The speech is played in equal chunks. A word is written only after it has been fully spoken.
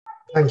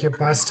Thank you,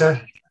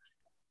 Pastor.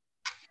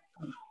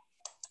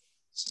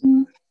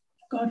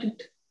 Got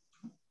it.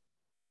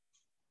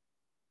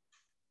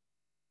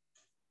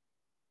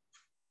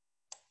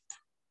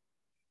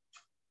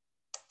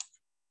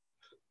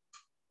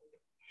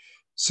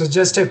 So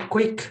just a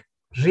quick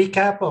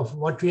recap of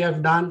what we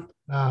have done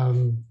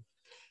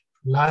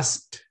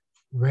last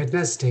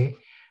Wednesday.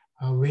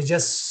 We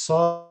just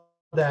saw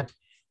that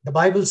the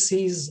Bible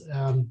sees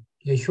a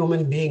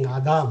human being,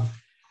 Adam,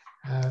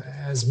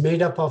 as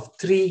made up of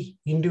three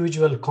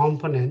individual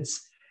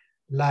components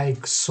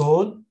like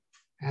soul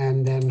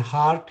and then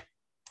heart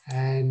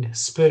and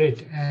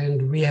spirit.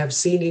 And we have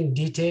seen in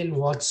detail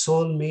what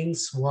soul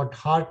means, what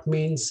heart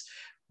means,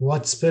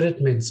 what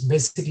spirit means.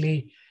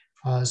 Basically,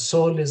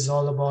 soul is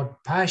all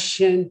about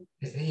passion.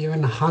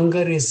 Even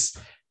hunger is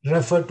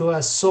referred to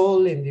as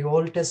soul in the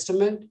Old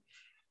Testament.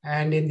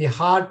 And in the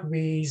heart,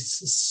 we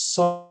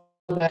saw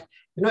that,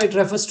 it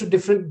refers to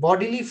different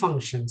bodily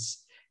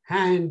functions: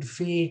 hand,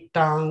 feet,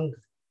 tongue,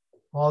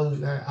 all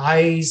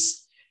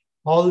eyes.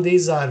 All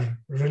these are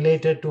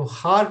related to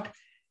heart.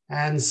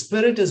 And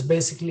spirit is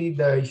basically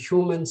the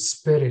human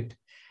spirit.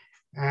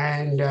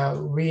 And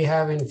we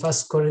have in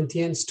First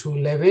Corinthians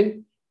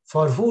 2:11,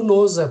 for who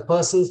knows a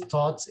person's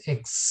thoughts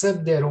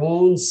except their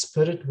own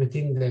spirit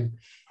within them?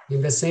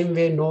 In the same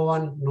way, no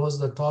one knows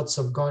the thoughts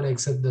of God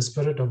except the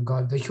Spirit of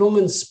God. The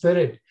human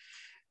spirit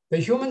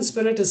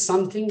is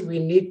something we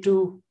need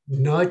to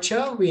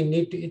nurture.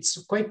 It's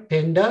quite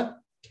tender.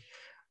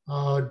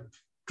 Uh,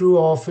 Too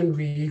often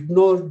we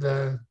ignore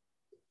the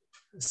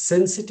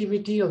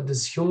sensitivity of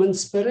this human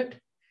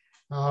spirit,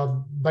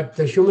 but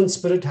the human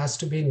spirit has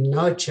to be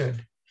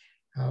nurtured.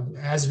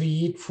 As we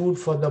eat food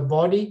for the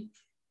body,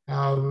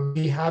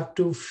 we have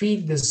to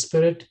feed the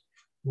spirit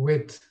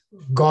with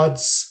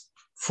God's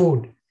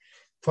food.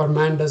 For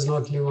man does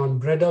not live on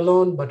bread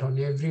alone, but on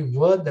every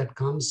word that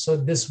comes. So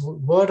this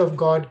word of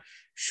God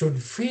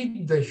should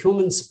feed the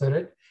human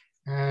spirit,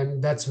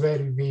 and that's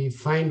where we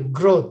find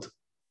growth.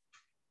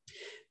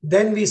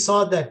 Then we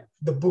saw that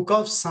the book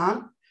of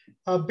Psalm,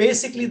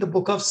 basically the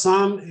book of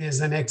Psalm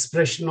is an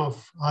expression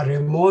of our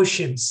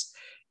emotions.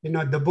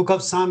 The book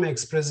of Psalm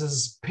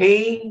expresses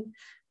pain,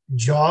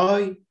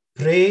 joy,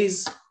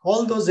 praise.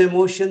 All those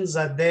emotions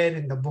are there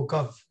in the book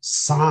of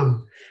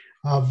Psalm.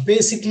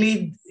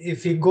 Basically,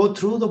 if we go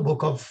through the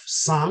book of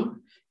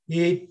Psalm,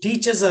 it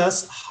teaches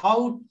us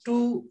how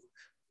to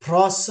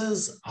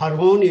process our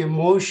own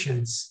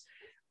emotions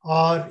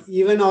or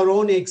even our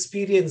own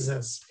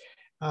experiences.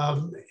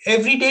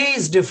 Every day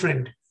is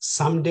different.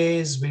 Some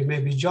days we may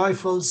be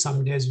joyful,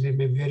 some days we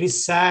may be very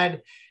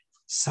sad,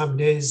 some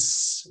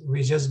days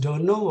we just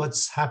don't know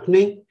what's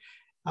happening.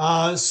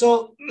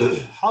 So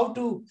how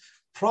to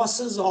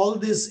process all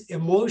these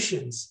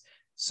emotions?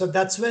 So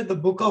that's where the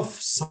book of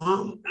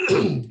Psalm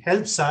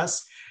helps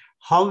us,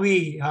 how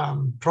we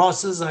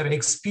process our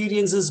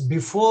experiences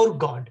before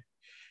God.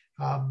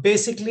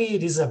 Basically,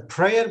 it is a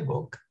prayer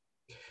book.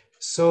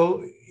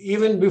 So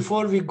even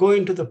before we go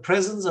into the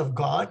presence of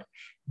God,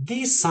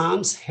 these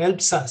Psalms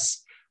helps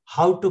us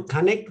how to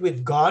connect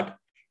with God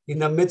in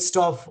the midst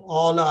of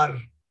all our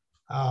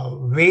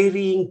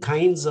varying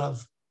kinds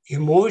of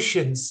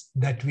emotions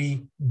that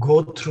we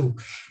go through.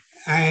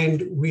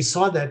 And we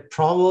saw that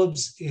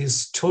Proverbs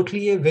is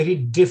totally a very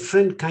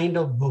different kind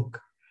of book.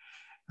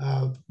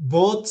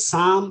 Both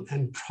Psalm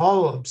and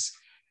Proverbs,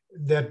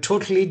 they're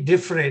totally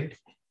different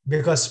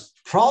because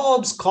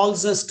Proverbs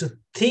calls us to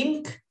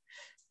think,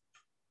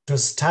 to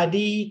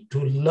study, to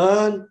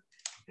learn.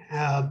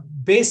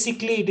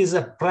 Basically, it is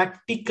a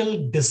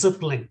practical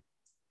discipline.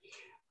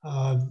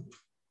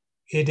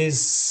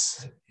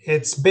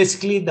 It's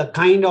basically the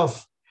kind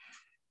of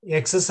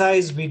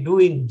exercise we do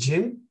in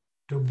gym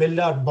to build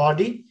our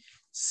body.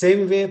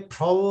 Same way,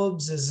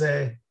 Proverbs is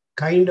a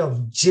kind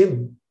of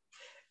gym,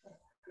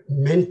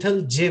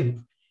 mental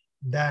gym,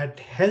 that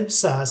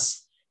helps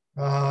us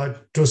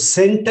to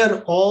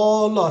center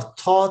all our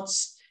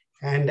thoughts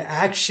and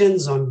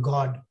actions on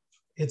God.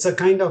 It's a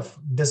kind of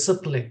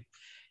discipline.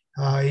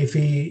 If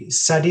we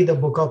study the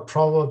book of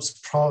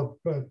Proverbs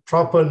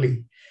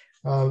properly,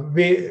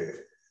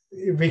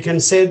 we can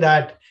say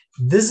that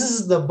this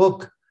is the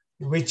book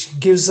which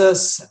gives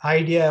us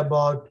idea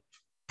about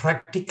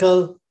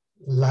practical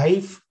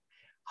life,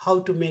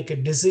 how to make a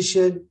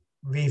decision.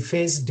 We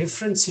face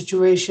different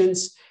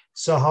situations.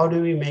 So how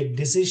do we make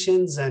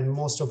decisions? And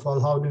most of all,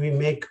 how do we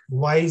make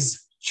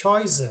wise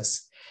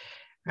choices?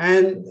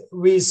 And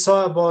we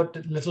saw a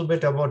little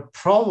bit about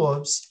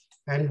Proverbs,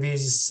 and we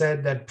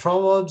said that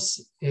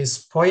Proverbs is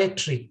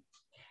poetry.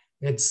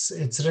 It's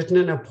written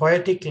in a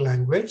poetic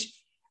language.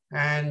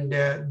 And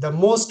the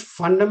most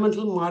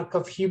fundamental mark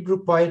of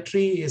Hebrew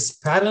poetry is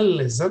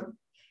parallelism.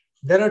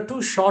 There are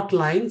two short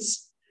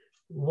lines.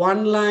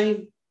 One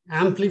line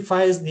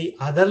amplifies the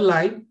other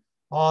line,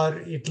 or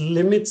it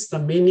limits the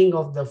meaning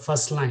of the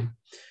first line.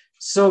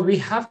 So we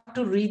have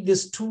to read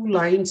these two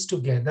lines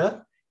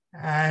together,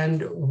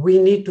 and we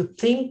need to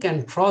think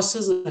and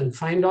process and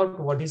find out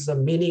what is the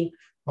meaning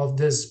of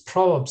this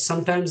proverb.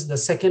 Sometimes the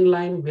second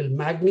line will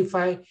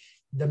magnify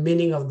the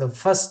meaning of the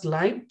first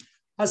line.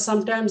 or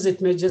sometimes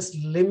it may just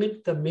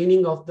limit the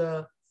meaning of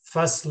the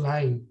first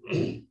line.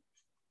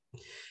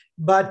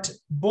 But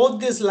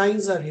both these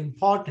lines are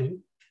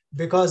important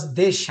because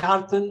they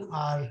sharpen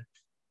our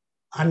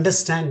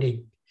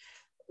understanding.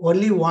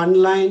 Only one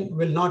line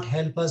will not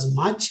help us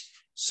much.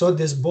 So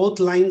these both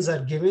lines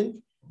are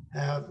given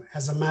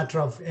as a matter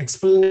of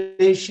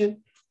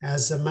explanation,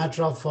 as a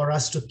matter of for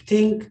us to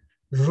think,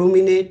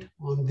 ruminate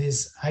on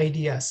these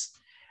ideas.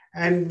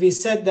 And we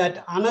said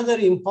that another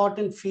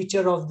important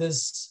feature of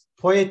this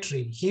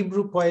poetry,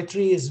 Hebrew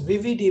poetry, is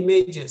vivid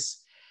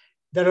images.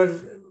 There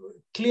are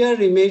clear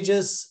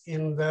images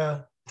in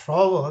the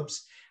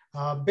Proverbs,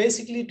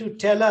 basically to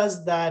tell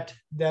us that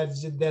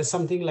there's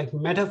something like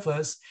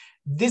metaphors.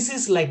 This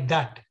is like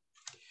that.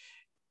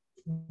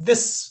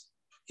 This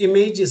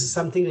image is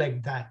something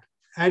like that.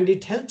 And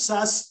it helps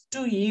us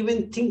to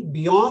even think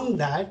beyond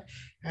that.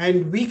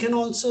 And we can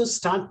also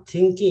start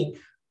thinking,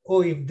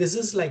 oh, if this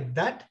is like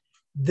that,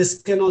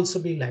 this can also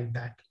be like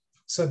that.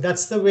 So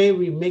that's the way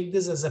we make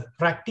this as a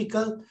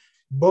practical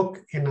book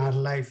in our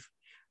life.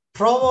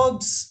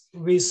 Proverbs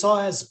we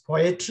saw as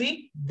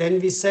poetry.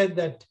 Then we said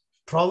that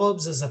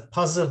Proverbs is a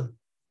puzzle.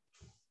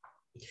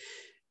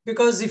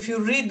 Because if you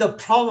read the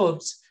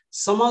Proverbs,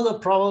 some of the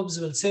Proverbs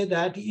will say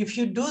that if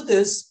you do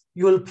this,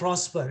 you will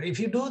prosper. If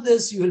you do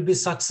this, you will be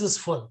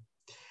successful.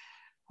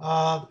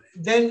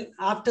 Then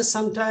after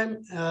some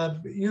time,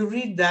 you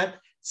read that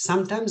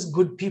sometimes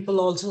good people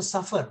also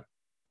suffer.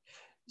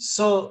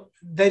 So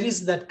there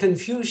is that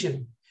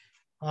confusion.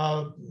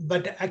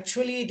 But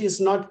actually, it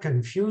is not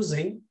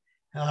confusing.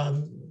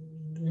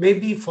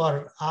 Maybe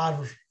for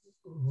our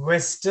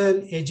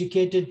Western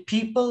educated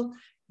people,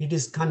 it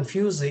is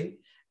confusing.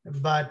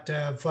 But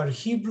for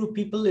Hebrew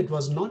people, it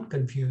was not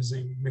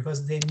confusing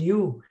because they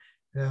knew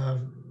uh,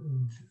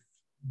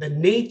 the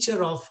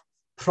nature of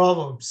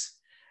Proverbs.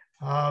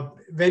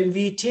 When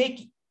we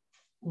take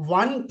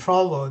one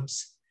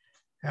Proverbs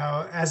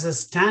as a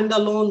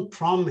standalone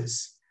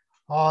promise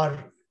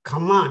or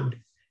command,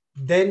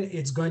 then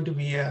it's going to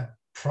be a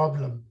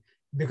problem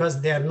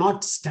because they are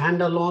not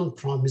standalone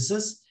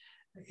promises.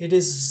 It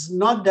is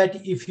not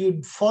that if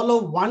you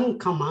follow one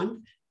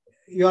command,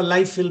 your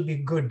life will be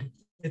good.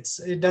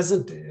 It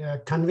doesn't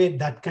convey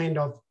that kind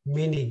of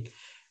meaning.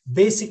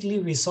 Basically,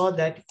 we saw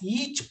that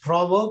each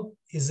proverb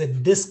is a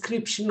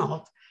description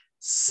of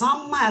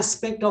some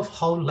aspect of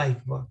how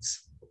life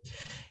works.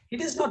 It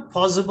is not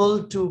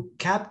possible to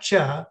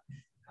capture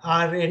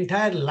our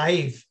entire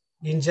life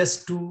in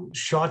just two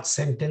short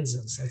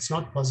sentences. It's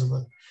not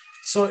possible.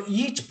 So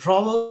each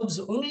Proverbs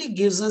only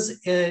gives us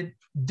a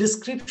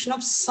description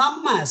of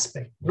some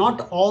aspect,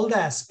 not all the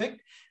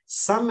aspect,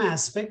 some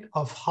aspect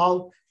of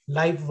how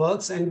life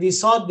works. And we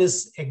saw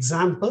this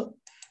example,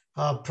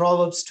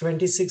 Proverbs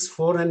 26,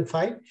 4 and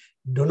 5.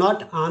 Do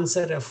not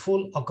answer a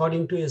fool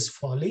according to his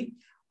folly,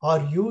 or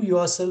you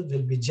yourself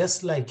will be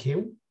just like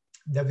him.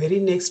 The very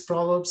next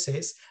proverb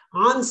says,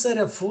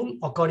 answer a fool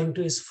according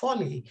to his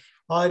folly,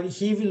 or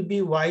he will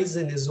be wise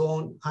in his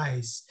own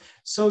eyes.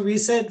 So we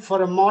said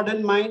for a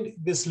modern mind,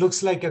 this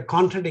looks like a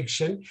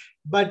contradiction,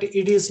 but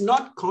it is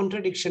not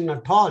contradiction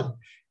at all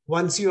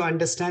once you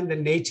understand the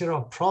nature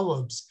of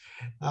Proverbs.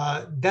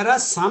 There are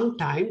some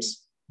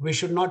times we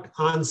should not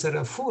answer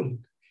a fool,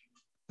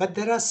 but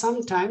there are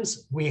some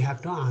times we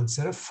have to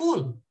answer a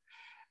fool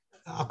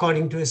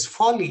according to his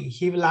folly.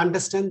 He will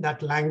understand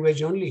that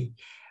language only.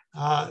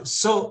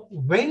 So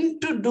when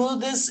to do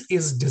this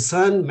is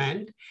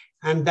discernment,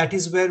 and that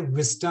is where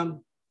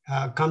wisdom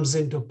comes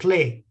into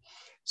play.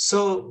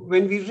 So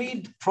when we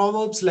read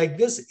Proverbs like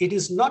this, it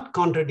is not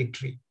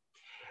contradictory.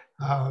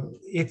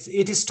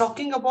 It is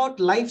talking about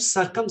life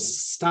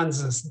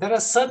circumstances. There are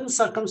certain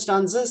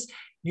circumstances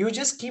you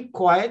just keep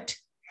quiet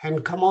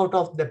and come out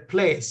of the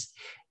place.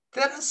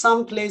 There are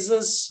some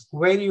places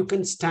where you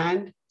can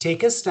stand,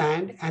 take a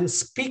stand, and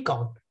speak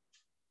out.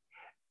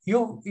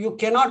 You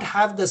cannot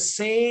have the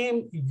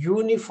same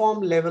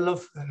uniform level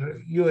of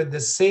the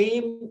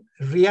same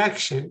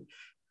reaction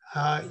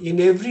in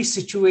every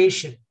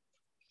situation.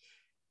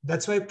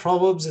 That's why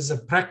Proverbs is a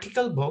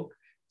practical book.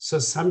 So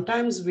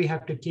sometimes we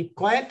have to keep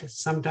quiet,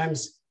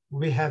 sometimes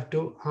we have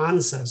to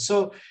answer.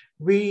 So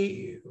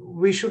we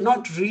should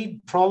not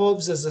read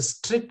Proverbs as a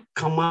strict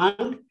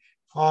command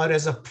or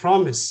as a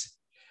promise.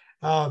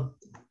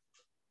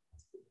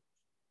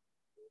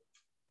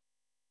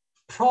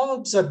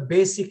 Proverbs are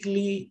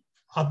basically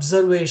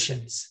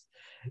observations.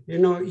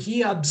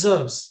 He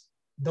observes,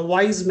 the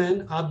wise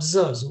man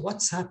observes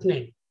what's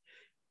happening.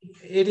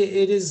 It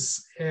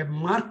is a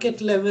market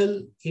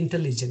level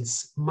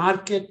intelligence,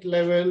 market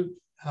level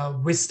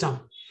wisdom,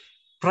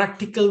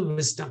 practical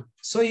wisdom.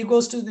 So he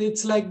goes to,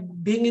 it's like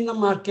being in the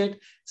market.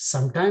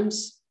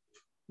 Sometimes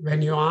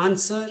when you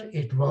answer,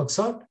 it works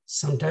out.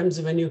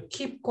 Sometimes when you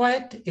keep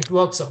quiet, it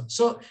works out.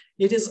 So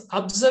it is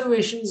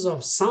observations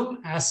of some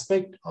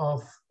aspect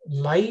of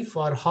life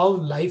or how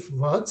life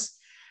works.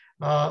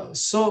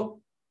 So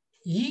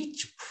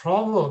each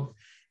proverb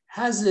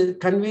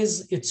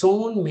conveys its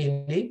own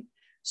meaning.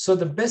 So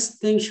the best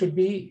thing should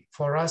be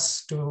for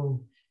us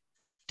to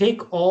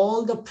take all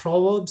the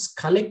proverbs,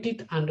 collect it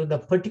under the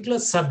particular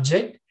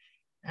subject,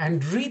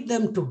 and read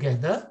them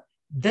together,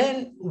 then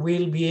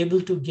we'll be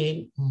able to gain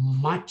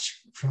much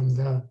from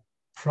the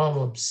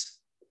proverbs.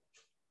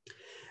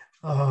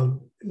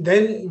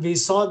 Then we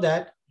saw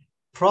that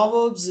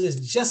Proverbs is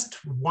just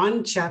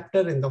one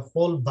chapter in the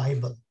whole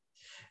Bible,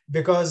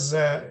 because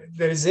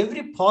there is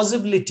every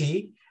possibility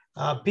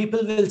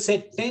people will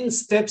say 10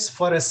 steps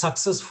for a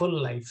successful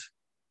life.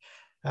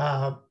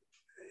 Uh,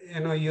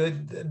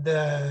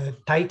 the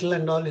title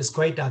and all is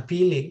quite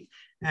appealing.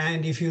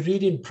 And if you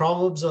read in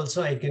Proverbs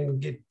also, I can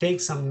take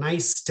some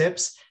nice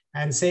steps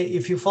and say,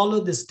 if you follow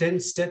these 10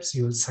 steps,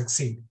 you will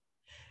succeed.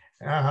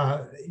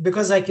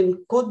 Because I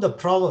can quote the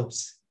Proverbs.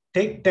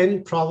 Take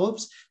 10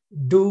 Proverbs,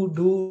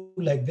 do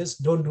like this,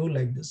 don't do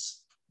like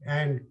this,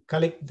 and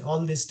collect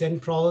all these 10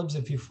 Proverbs.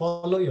 If you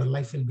follow, your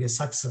life will be a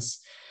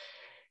success.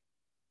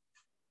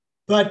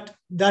 But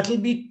that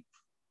will be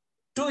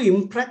too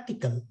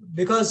impractical,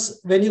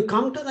 because when you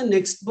come to the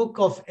next book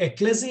of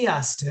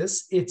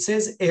Ecclesiastes, it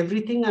says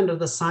everything under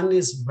the sun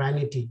is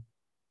vanity.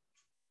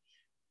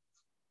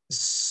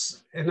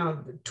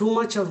 Too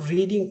much of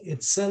reading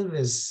itself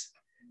is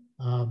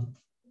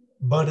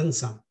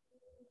burdensome.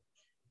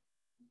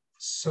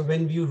 So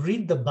when you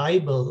read the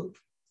Bible,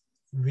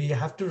 we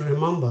have to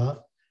remember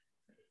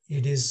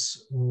it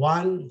is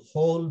one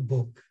whole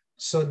book.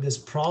 So this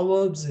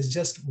Proverbs is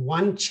just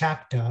one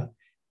chapter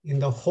in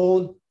the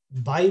whole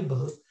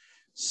Bible.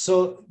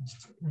 So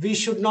we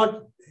should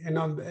not,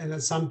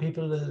 some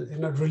people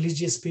will,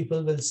 religious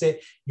people will say,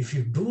 if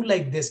you do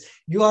like this,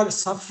 you are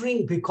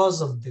suffering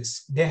because of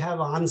this. They have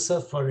an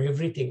answer for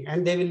everything.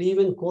 And they will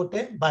even quote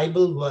a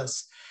Bible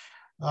verse.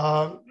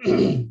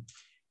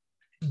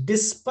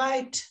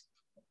 Despite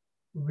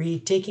we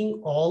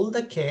taking all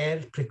the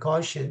care,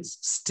 precautions,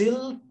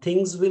 still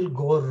things will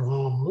go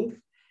wrong,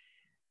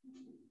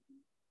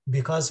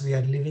 because we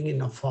are living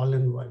in a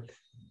fallen world.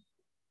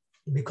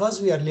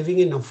 Because we are living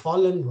in a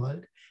fallen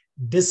world,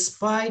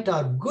 despite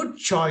our good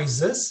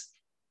choices,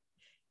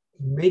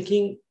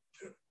 making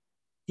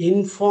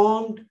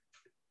informed,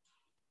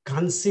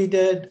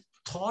 considered,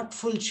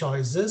 thoughtful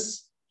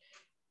choices,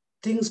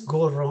 things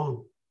go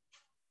wrong.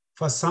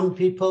 For some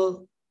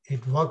people,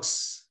 it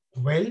works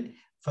well.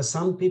 For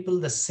some people,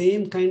 the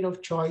same kind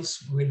of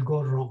choice will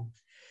go wrong.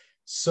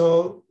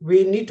 So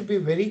we need to be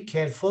very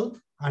careful,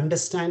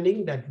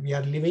 understanding that we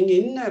are living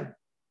in a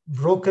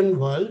broken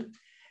world,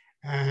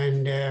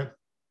 and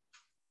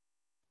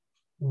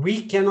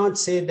we cannot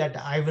say that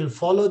I will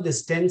follow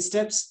this 10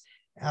 steps.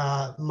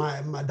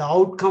 The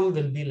outcome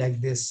will be like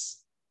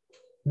this.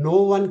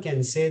 No one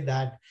can say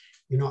that,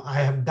 I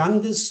have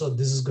done this, so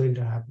this is going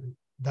to happen.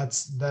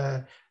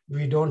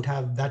 We don't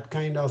have that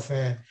kind of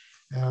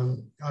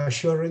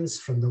assurance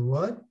from the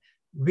word.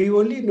 We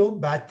only know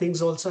bad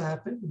things also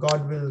happen.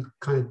 God will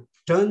kind of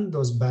turn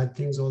those bad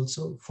things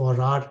also for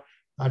our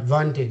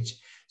advantage.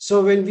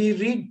 So when we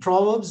read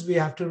Proverbs, we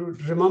have to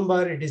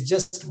remember it is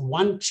just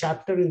one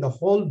chapter in the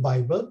whole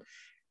Bible.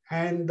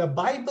 And the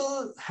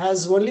Bible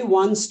has only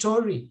one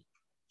story.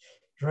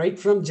 Right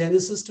from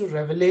Genesis to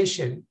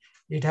Revelation,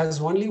 it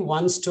has only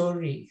one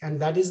story, and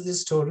that is the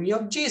story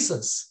of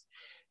Jesus.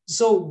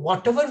 So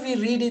whatever we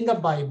read in the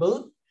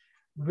Bible,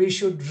 we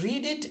should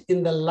read it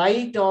in the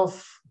light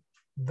of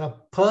the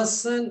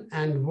person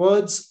and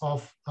words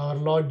of our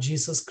Lord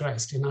Jesus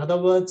Christ. In other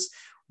words,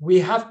 we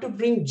have to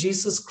bring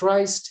Jesus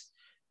Christ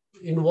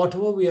in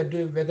whatever we are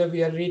doing, whether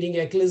we are reading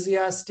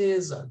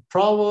Ecclesiastes or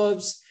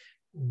Proverbs,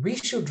 we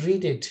should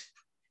read it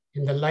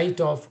in the light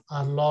of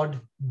our Lord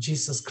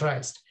Jesus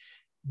Christ.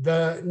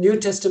 The New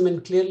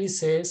Testament clearly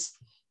says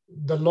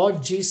the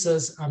Lord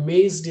Jesus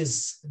amazed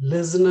his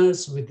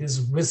listeners with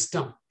his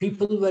wisdom.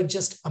 People were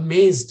just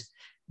amazed.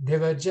 They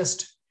were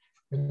just,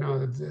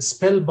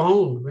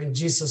 spellbound when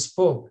Jesus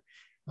spoke.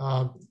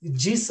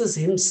 Jesus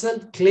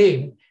himself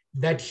claimed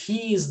that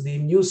he is the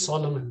new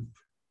Solomon,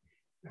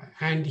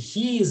 and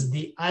he is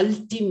the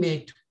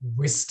ultimate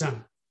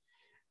wisdom.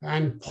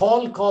 And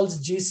Paul calls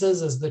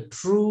Jesus as the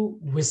true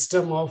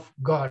wisdom of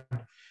God.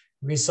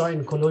 We saw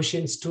in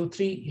Colossians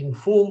 2:3, in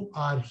whom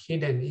are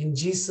hidden, in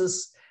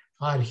Jesus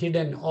are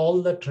hidden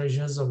all the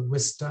treasures of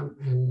wisdom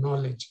and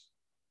knowledge.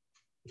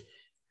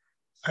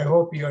 I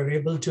hope you are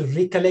able to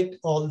recollect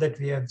all that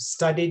we have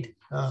studied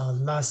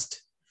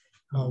last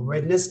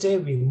Wednesday.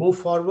 We move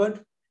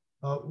forward.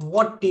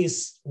 What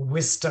is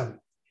wisdom?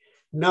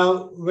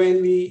 Now,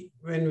 when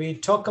we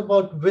talk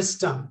about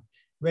wisdom,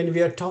 when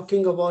we are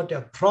talking about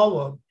a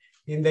proverb,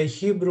 in the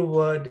Hebrew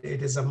word,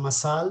 it is a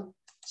masal.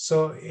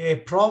 So a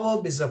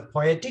proverb is a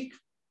poetic,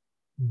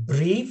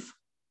 brief,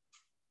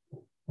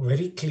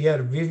 very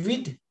clear,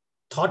 vivid,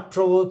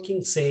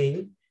 thought-provoking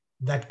saying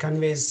that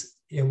conveys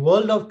a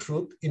world of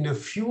truth in a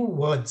few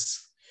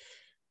words.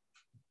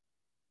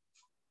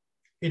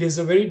 It is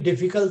a very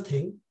difficult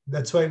thing.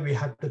 That's why we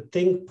have to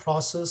think,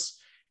 process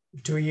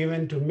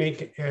to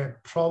make a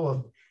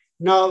proverb.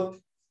 Now,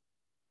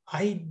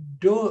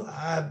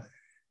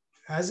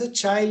 as a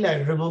child, I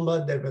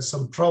remember there were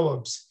some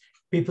proverbs.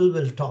 People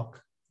will talk,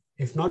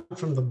 if not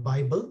from the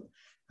Bible,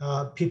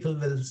 people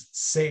will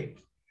say,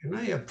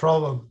 a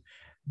proverb.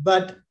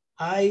 But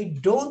I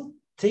don't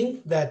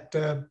think that,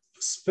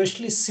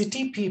 especially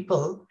city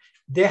people,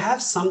 they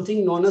have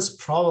something known as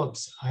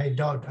proverbs. I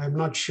doubt, I'm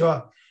not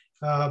sure.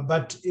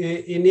 But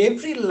in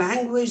every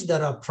language,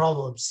 there are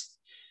proverbs.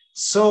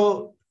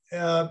 So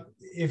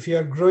if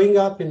you're growing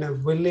up in a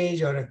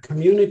village or a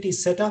community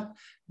setup,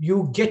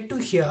 you get to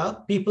hear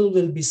people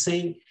will be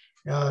saying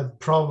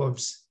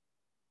proverbs.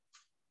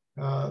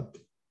 Uh,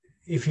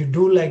 if you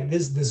do like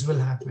this will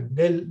happen.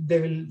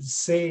 They will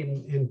say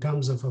in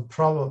terms of a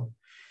proverb.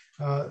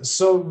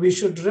 So we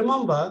should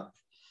remember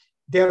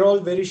they're all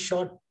very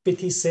short,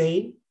 pithy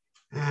saying,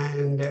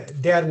 and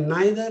they are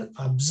neither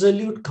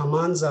absolute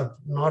commands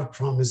nor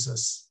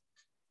promises.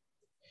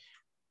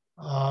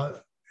 Uh,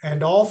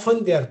 and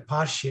often they are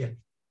partial.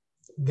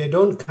 They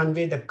don't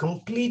convey the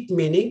complete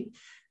meaning.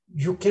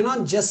 You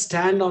cannot just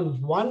stand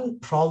on one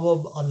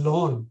proverb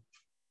alone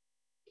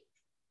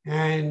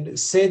and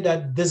say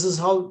that this is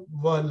how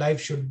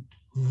life should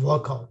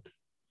work out.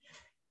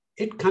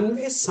 It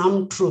conveys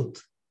some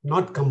truth,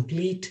 not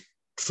complete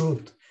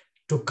truth,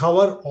 to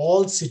cover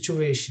all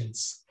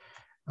situations.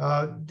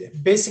 Uh,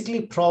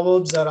 Basically,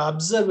 proverbs are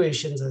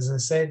observations, as I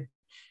said.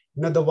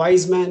 The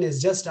wise man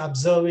is just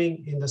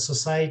observing in the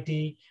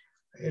society.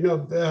 You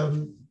know,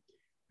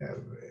 uh,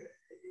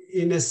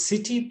 in a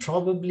city,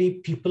 probably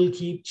people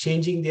keep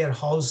changing their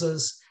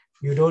houses.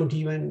 You don't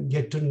even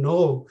get to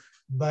know.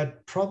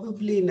 But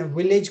probably in a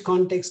village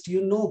context,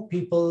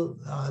 people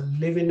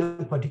live in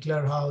a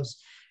particular house.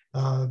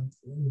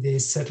 They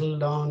settle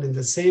down in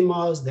the same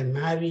house, they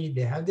marry,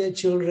 they have their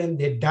children,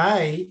 they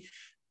die.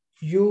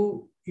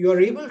 You are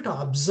able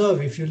to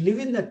observe. If you live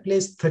in that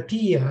place 30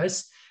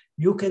 years,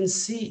 you can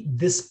see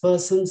this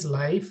person's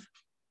life,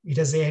 it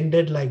has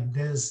ended like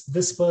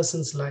this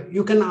person's life.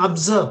 You can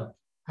observe.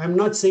 I'm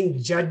not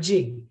saying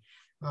judging.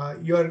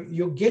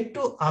 You get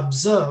to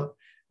observe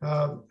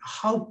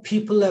how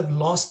people have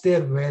lost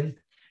their wealth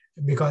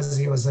because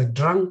he was a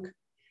drunk,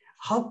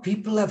 how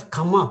people have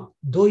come up,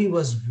 though he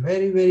was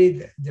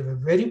they were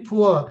very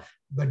poor,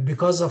 but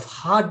because of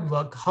hard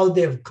work, how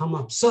they have come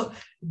up. So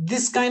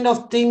this kind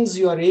of things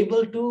you are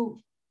able to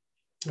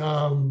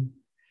um,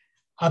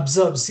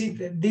 observe. See,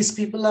 these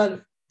people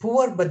are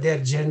poor, but they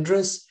are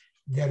generous.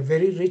 They are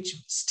very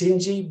rich,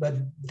 stingy, but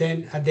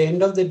then at the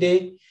end of the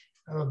day,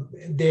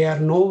 they are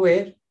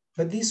nowhere.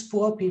 But these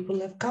poor people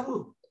have come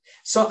up.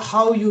 So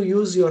how you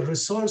use your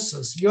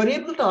resources, you're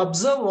able to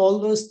observe all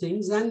those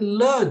things and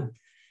learn.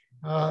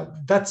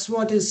 That's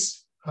what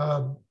is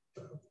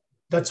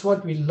that's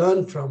what we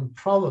learn from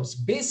Proverbs.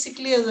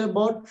 Basically, is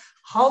about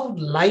how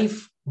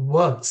life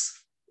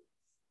works.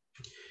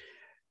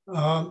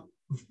 Uh,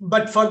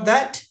 but for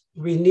that,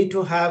 we need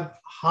to have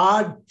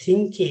hard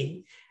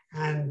thinking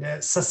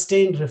and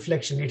sustained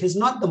reflection. It is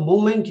not the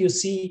moment you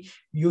see,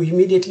 you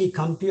immediately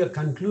come to a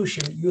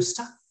conclusion. You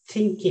start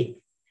thinking,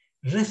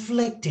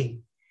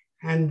 reflecting,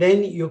 and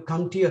then you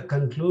come to a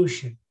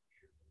conclusion.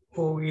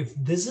 Oh, if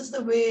this is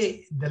the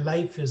way the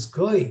life is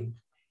going,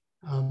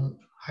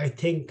 I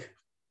think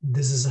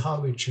this is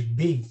how it should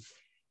be.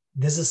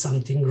 This is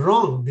something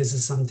wrong. This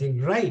is something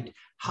right.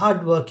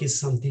 Hard work is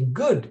something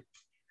good.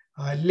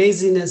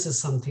 Laziness is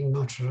something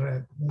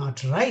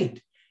not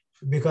right,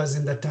 because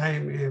in the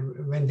time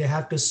when they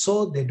have to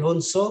sow, they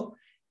don't sow.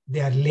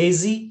 They are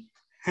lazy.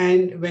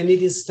 And when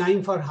it is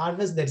time for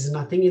harvest, there is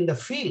nothing in the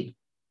field.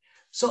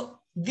 So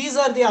these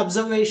are the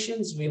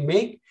observations we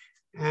make,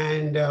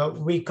 and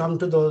we come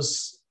to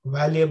those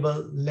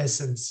valuable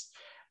lessons.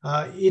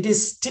 It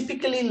is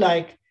typically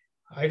like,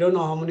 I don't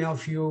know how many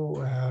of you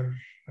are,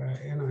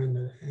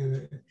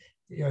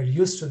 you're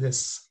used to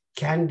this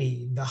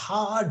candy, the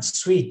hard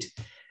sweet.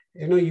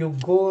 You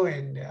go,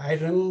 and I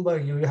remember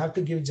you have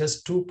to give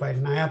just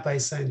naya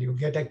paisa, and you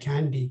get a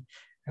candy.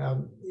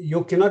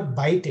 You cannot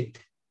bite it.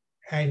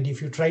 And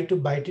if you try to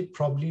bite it,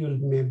 probably you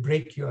may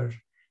break your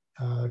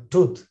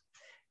tooth.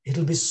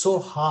 It'll be so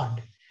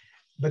hard.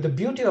 But the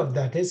beauty of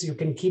that is you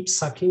can keep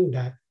sucking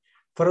that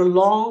for a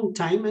long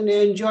time and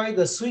enjoy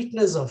the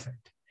sweetness of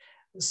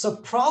it. So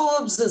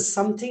Proverbs is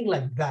something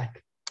like that.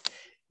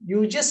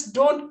 You just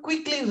don't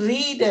quickly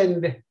read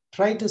and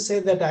try to say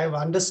that I've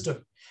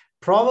understood.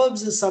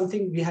 Proverbs is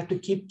something we have to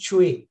keep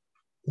chewing,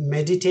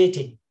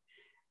 meditating,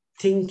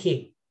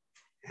 thinking,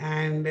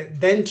 and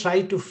then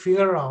try to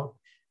figure out.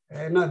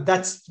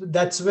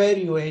 That's where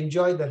you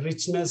enjoy the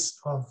richness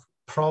of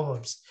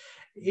Proverbs.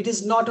 It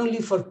is not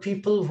only for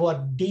people who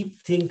are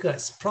deep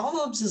thinkers.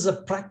 Proverbs is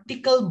a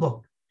practical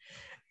book.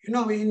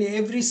 In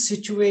every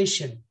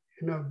situation,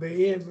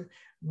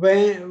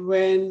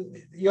 when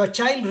your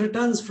child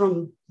returns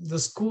from the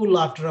school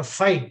after a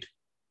fight,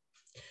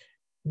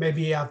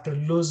 maybe after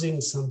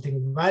losing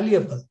something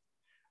valuable,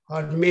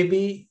 or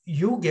maybe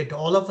you get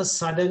all of a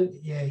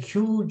sudden a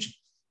huge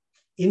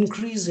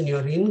increase in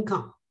your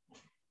income,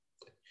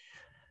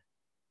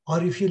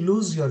 or if you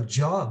lose your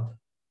job,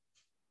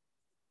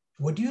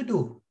 what do you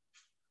do?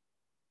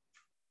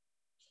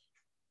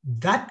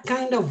 That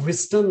kind of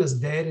wisdom is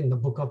there in the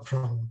book of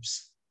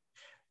Proverbs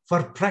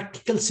for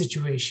practical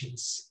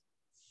situations.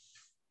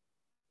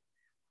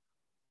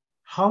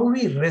 how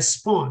we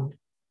respond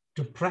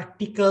to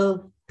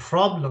practical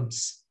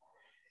problems.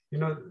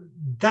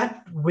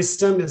 That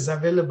wisdom is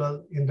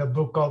available in the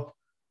book of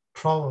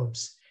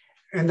Proverbs.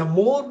 And the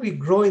more we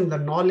grow in the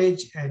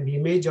knowledge and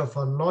image of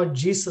our Lord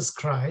Jesus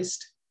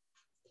Christ,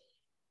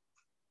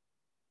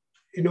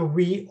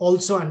 we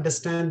also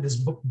understand this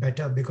book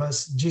better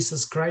because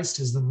Jesus Christ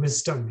is the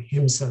wisdom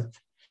himself.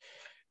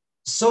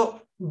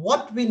 So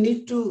what we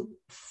need to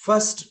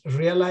first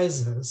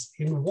realize is,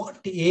 in what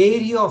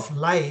area of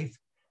life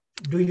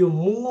do you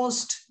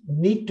most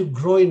need to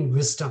grow in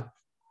wisdom?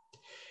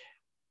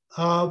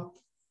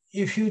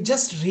 If you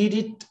just read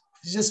it,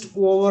 just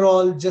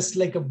overall, just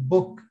like a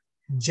book,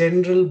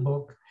 general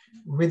book,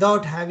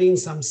 without having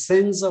some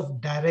sense of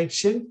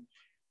direction,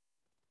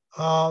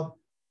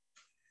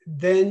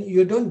 then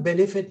you don't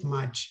benefit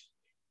much.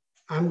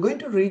 I'm going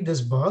to read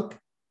this book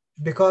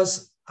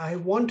because I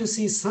want to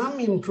see some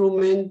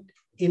improvement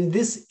in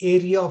this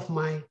area of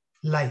my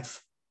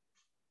life.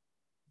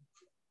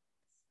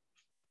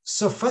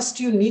 So first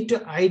you need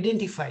to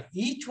identify.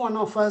 Each one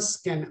of us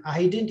can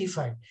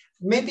identify.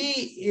 Maybe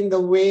in the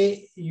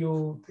way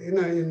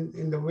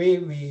in the way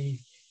we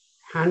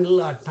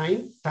handle our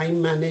time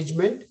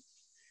management.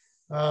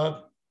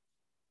 How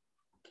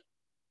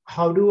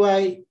do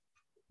I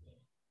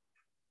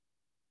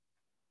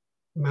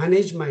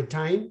manage my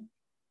time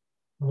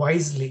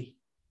wisely?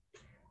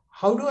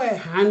 How do I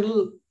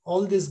handle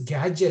all these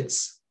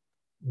gadgets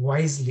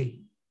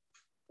wisely?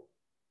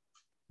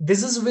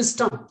 This is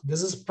wisdom.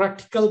 This is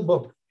practical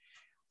book.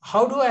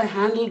 How do I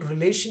handle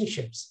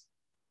relationships?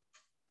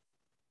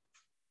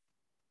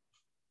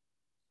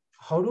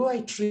 How do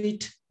I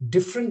treat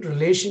different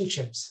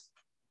relationships?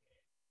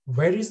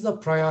 Where is the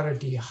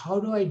priority? How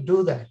do I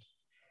do that?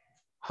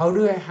 How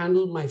do I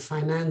handle my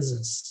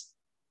finances?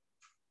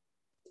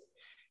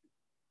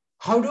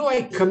 How do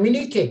I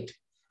communicate?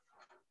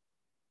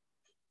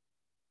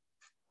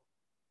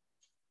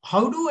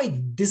 How do I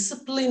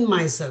discipline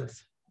myself?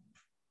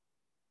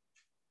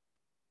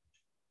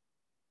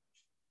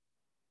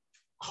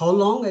 How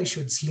long I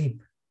should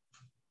sleep?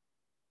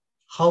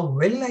 How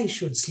well I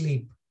should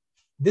sleep?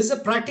 This is a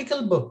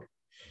practical book.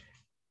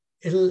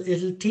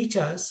 It'll teach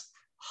us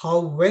how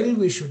well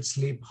we should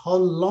sleep, how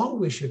long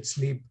we should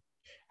sleep,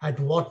 at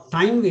what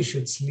time we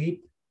should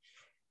sleep.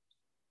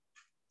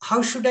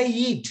 How should I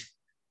eat?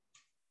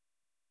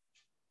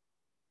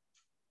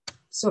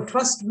 So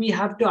first we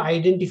have to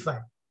identify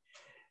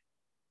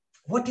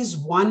what is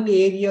one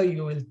area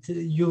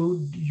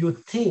you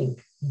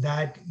think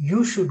that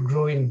you should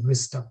grow in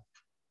wisdom.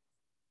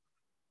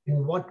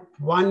 In what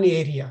one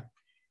area,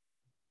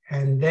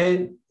 and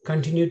then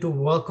continue to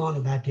work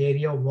on that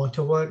area.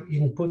 Whatever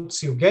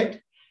inputs you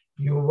get,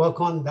 you work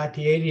on that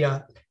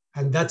area,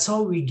 and that's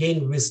how we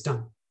gain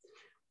wisdom.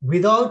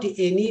 Without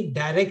any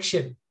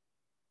direction,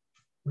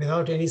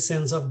 without any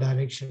sense of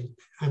direction.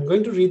 I'm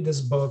going to read this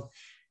book.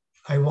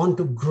 I want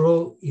to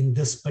grow in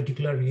this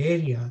particular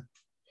area.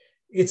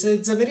 It's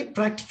a very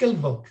practical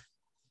book.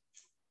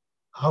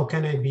 How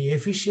can I be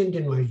efficient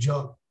in my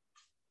job?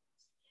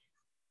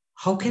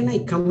 How can I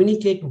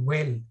communicate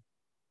well?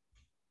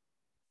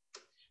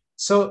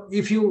 So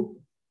if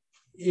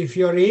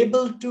you're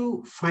able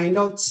to find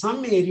out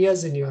some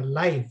areas in your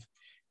life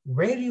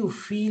where you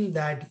feel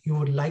that you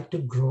would like to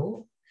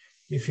grow,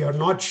 if you're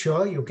not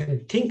sure, you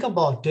can think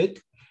about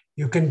it,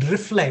 you can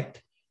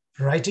reflect,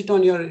 write it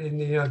in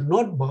your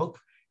notebook,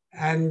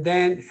 and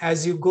then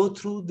as you go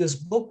through this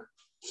book,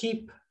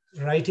 keep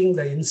writing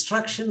the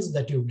instructions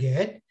that you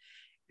get,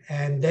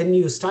 and then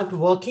you start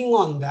working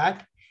on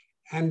that,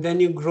 and then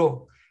you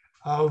grow.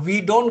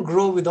 We don't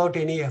grow without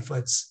any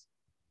efforts.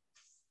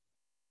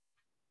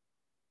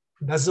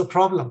 That's the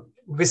problem.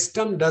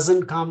 Wisdom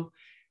doesn't come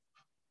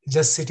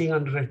just sitting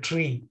under a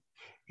tree.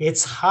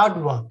 It's hard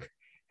work,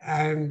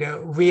 and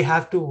we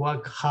have to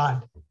work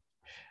hard.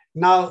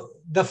 Now,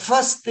 the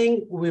first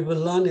thing we will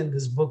learn in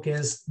this book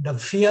is the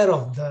fear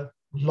of the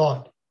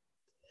Lord.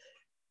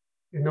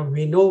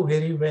 We know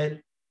very well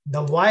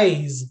the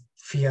wise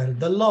fear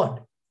the Lord.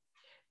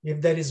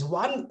 If there is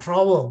one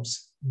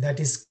Proverbs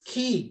that is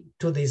key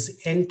to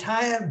this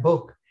entire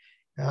book,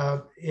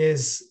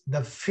 is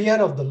the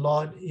fear of the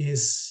Lord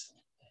is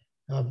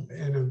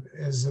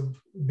as a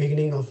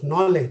beginning of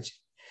knowledge.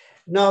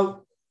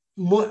 Now,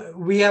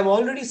 we have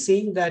already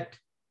seen that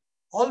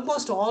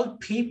almost all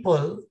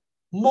people,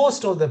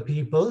 most of the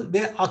people,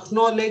 they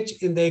acknowledge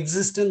in the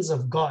existence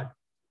of God,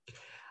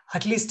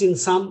 at least in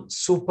some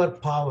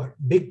superpower,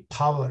 big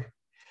power.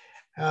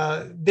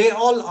 They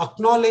all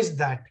acknowledge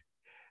that.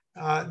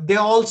 They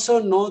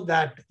also know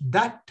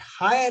that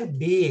higher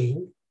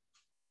being,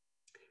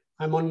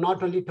 I'm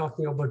not only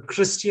talking about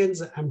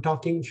Christians, I'm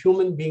talking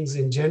human beings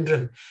in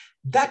general,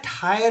 that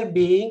higher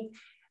being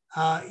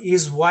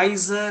is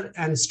wiser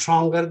and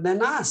stronger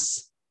than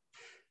us.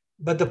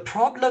 But the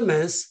problem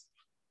is,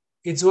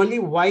 it's only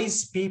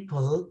wise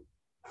people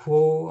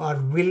who are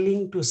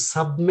willing to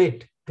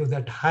submit to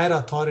that higher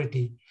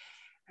authority.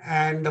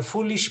 And the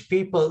foolish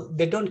people,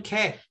 they don't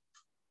care.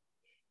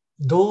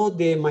 Though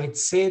they might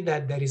say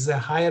that there is a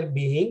higher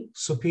being,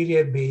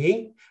 superior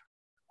being,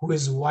 who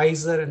is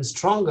wiser and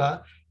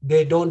stronger,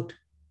 they don't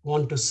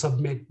want to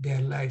submit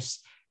their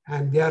lives,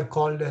 and they are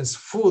called as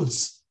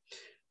fools.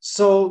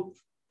 So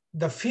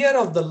the fear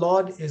of the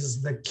Lord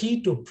is the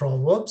key to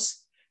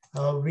Proverbs.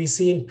 We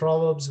see in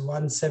Proverbs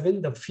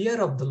 1:7, the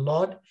fear of the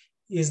Lord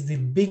is the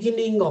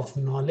beginning of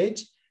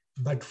knowledge,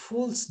 but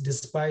fools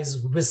despise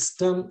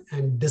wisdom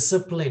and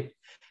discipline.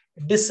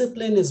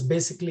 Discipline is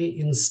basically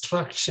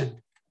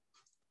instruction.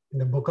 In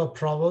the book of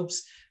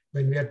Proverbs,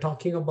 when we are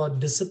talking about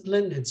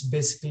discipline, it's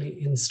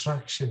basically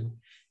instruction.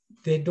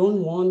 They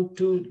don't want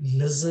to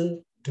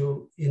listen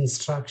to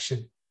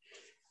instruction.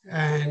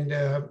 And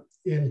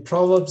in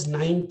Proverbs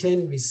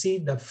 9:10, we see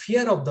the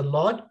fear of the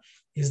Lord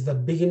is the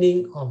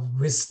beginning of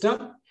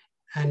wisdom,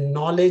 and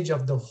knowledge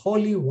of the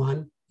Holy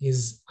One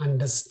is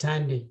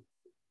understanding.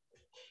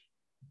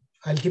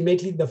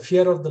 Ultimately, the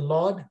fear of the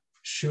Lord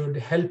should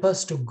help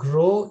us to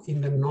grow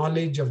in the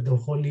knowledge of the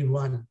Holy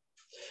One.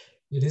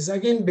 It is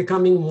again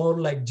becoming more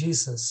like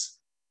Jesus.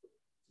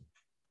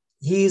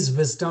 He is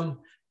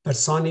wisdom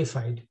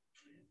personified.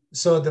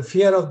 So the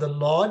fear of the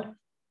Lord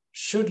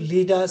should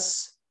lead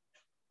us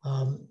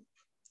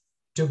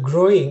to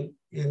growing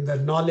in the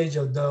knowledge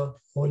of the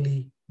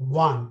Holy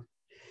One.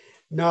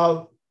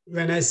 Now,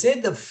 when I say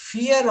the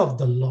fear of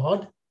the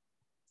Lord,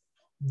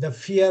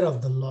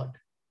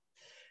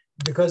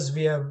 because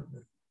we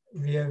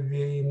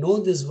know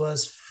this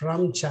verse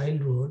from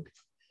childhood,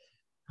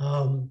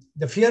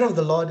 the fear of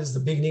the Lord is the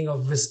beginning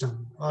of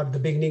wisdom, or the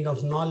beginning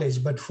of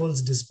knowledge, but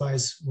fools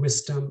despise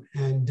wisdom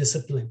and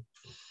discipline.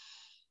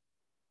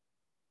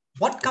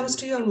 What comes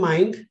to your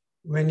mind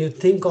when you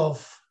think of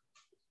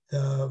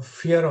the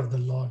fear of the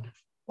Lord?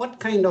 What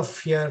kind of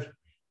fear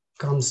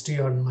comes to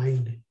your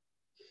mind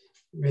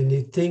when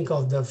you think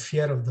of the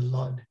fear of the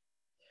Lord?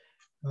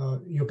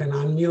 You can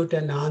unmute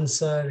and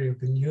answer. You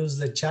can use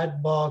the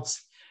chat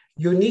box.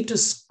 You need to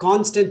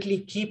constantly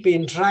keep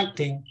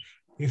interacting.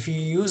 If you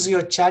use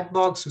your chat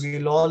box,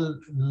 we'll all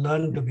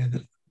learn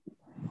together.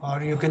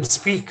 Or you can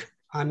speak,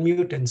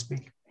 unmute and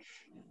speak.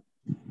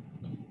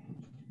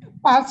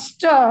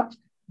 Pastor,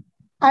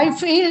 I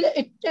feel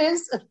it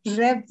is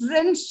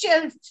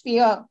reverential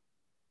fear,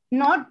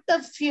 not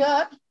the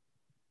fear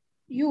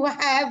you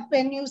have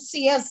when you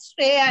see a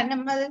stray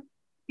animal.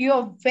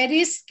 You're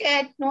very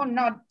scared. No,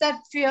 not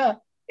that fear.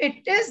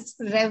 It is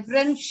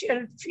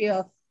reverential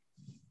fear.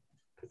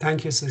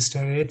 Thank you,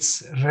 sister.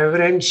 It's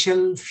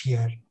reverential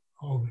fear.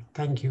 Oh,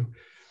 thank you.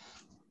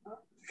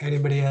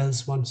 Anybody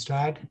else wants to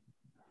add?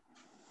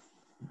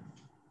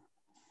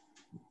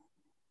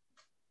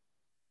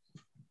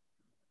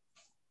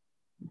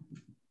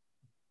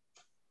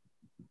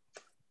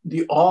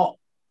 The awe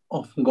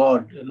of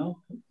God,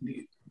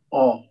 the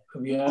awe.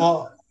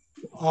 Awe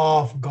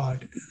of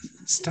God,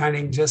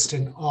 standing just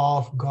in awe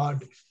of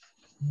God.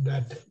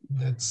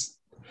 That's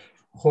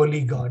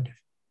holy God.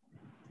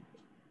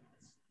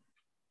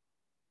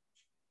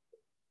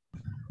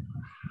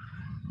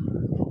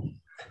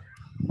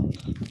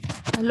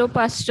 Hello,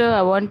 Pastor.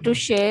 I want to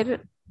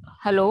share.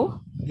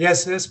 Hello.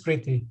 Yes,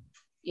 Preeti.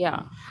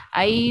 Yeah,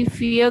 I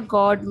fear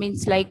God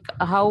means like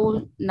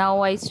how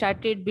now I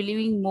started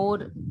believing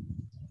more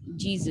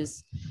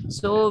Jesus.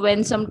 So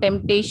when some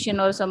temptation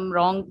or some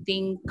wrong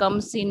thing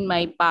comes in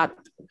my path,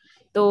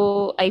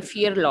 so I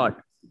fear Lord.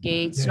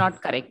 Okay, it's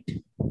not correct.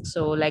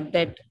 So like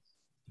that,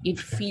 it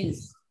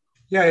feels.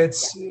 Yeah,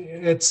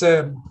 it's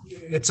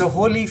a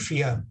holy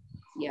fear.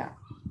 Yeah.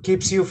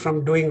 Keeps you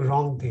from doing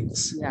wrong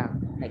things. Yeah.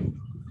 Like.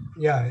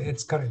 Yeah,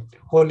 it's correct.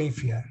 Holy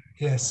fear.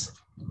 Yes.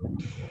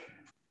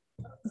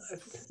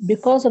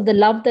 Because of the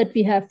love that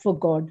we have for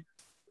God.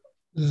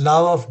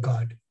 Love of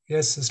God.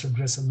 Yes, Sister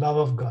Gressa, love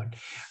of God.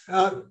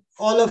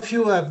 All of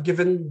you have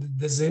given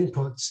these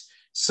inputs.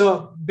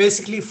 So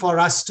basically for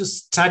us to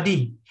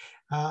study,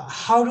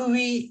 how do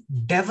we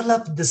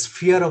develop this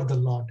fear of the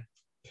Lord?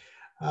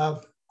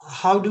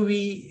 How do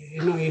we,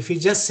 if we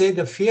just say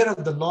the fear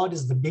of the Lord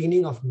is the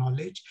beginning of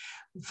knowledge,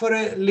 for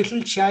a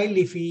little child,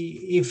 if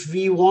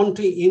we want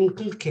to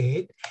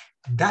inculcate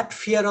that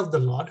fear of the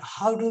Lord,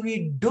 how do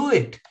we do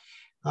it?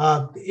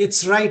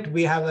 It's right.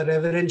 We have a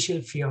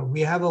reverential fear.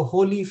 We have a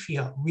holy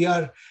fear. We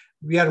are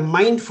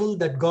mindful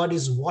that God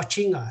is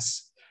watching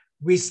us.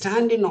 We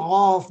stand in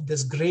awe of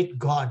this great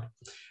God.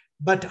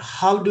 But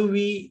how do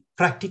we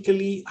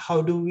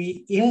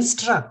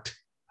instruct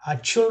our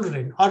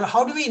children, or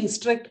how do we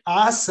instruct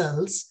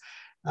ourselves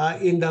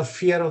in the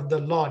fear of the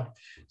Lord?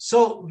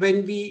 So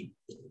when we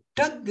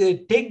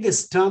take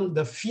this term,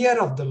 the fear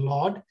of the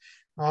Lord,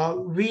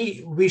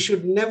 we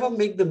should never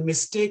make the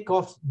mistake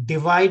of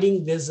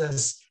dividing this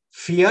as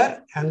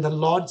fear and the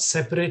Lord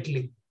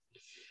separately.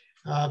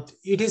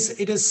 It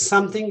is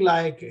something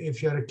like,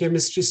 if you're a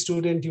chemistry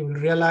student, you will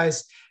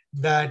realize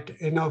that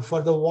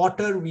for the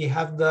water we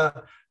have the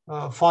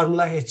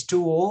formula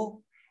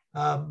H2O.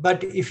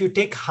 But if you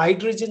take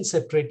hydrogen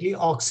separately,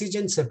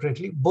 oxygen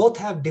separately, both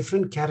have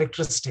different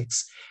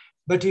characteristics.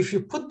 But if you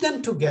put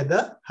them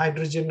together,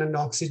 hydrogen and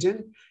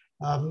oxygen,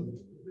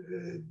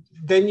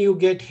 then you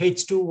get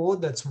H2O,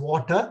 that's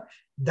water,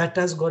 that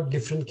has got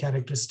different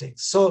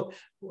characteristics. So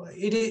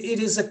it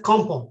is a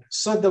compound.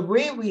 So the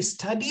way we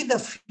study the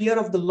fear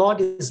of the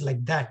Lord is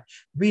like that.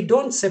 We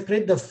don't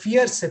separate the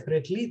fear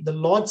separately, the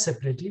Lord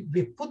separately.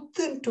 We put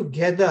them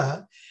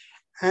together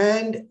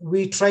and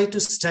we try to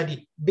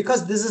study,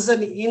 because this is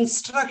an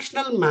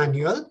instructional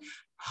manual.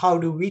 How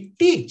do we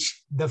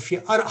teach the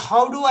fear, or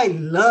how do I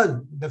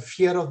learn the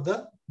fear of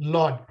the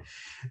Lord?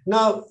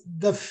 Now,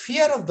 the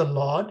fear of the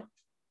Lord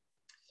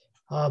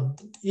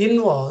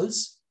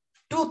involves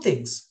two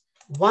things.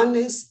 One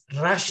is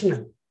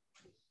rational.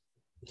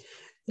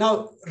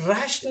 Now,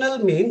 rational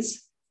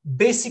means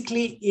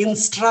basically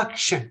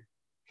instruction.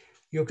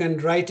 You can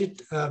write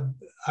it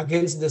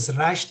against this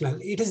rational.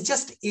 It is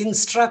just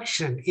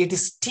instruction. It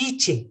is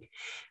teaching.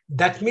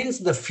 That means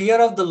the fear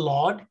of the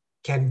Lord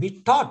can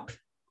be taught.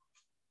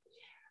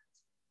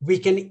 We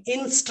can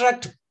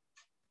instruct.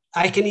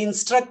 I can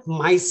instruct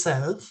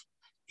myself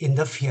in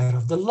the fear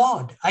of the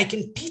Lord. I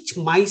can teach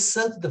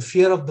myself the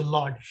fear of the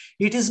Lord.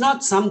 It is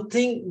not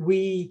something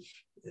we,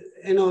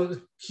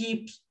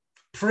 keep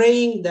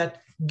praying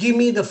that give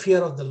me the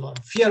fear of the Lord,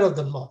 fear of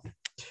the Lord.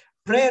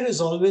 Prayer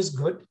is always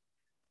good,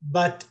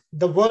 but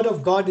the word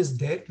of God is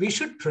there. We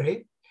should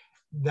pray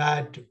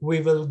that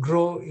we will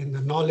grow in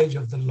the knowledge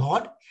of the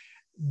Lord.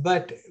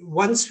 But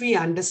once we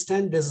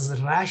understand this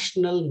is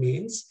rational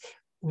means,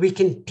 we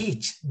can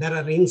teach. There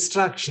are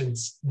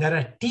instructions, there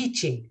are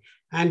teaching,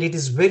 and it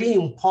is very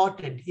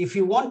important. If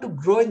you want to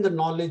grow in the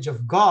knowledge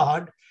of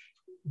God,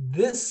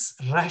 this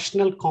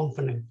rational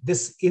component,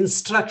 this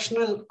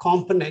instructional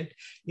component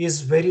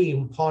is very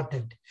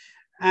important.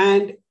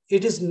 And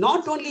it is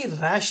not only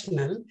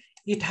rational,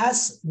 it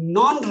has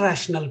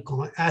non-rational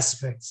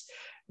aspects.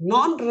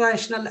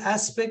 Non-rational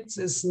aspects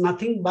is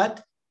nothing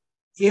but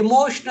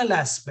emotional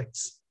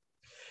aspects.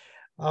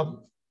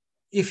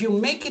 If you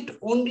make it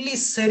only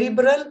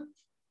cerebral,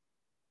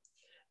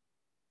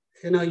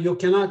 you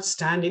cannot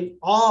stand in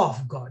awe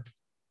of God.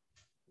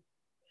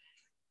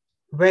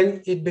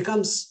 When it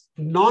becomes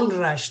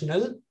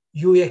non-rational,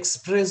 you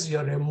express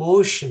your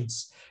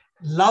emotions.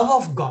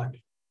 Love of God.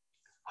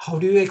 How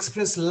do you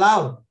express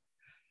love?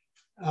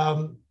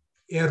 A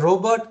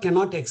robot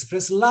cannot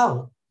express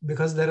love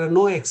because there are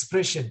no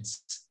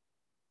expressions.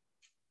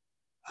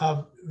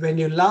 When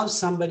you love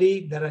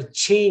somebody, there are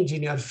change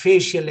in your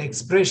facial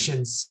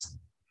expressions.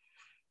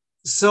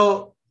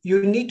 So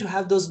you need to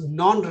have those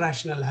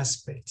non-rational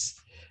aspects.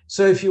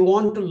 So if you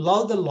want to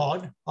love the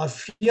Lord or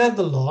fear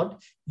the Lord,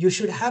 you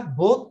should have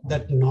both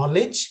that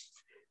knowledge,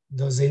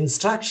 those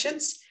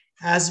instructions,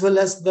 as well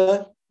as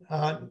the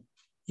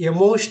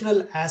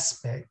emotional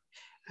aspect.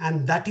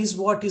 And that is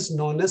what is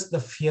known as the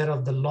fear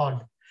of the Lord.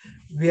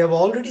 We have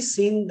already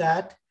seen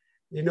that,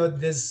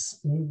 this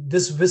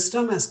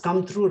wisdom has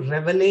come through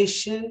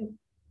revelation.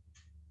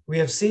 We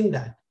have seen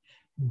that.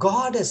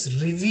 God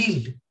has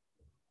revealed.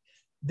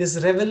 This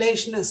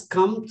revelation has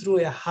come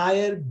through a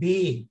higher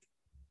being.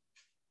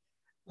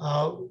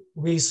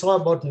 We saw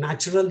about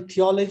natural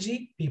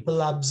theology.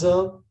 People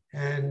observe,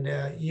 and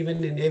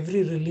even in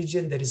every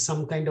religion, there is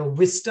some kind of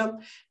wisdom.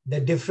 The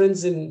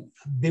difference in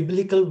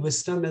biblical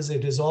wisdom is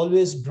it is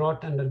always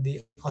brought under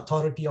the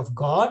authority of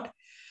God.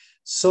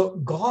 So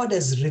God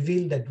has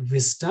revealed that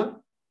wisdom.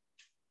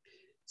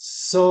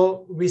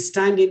 So we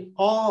stand in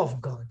awe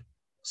of God.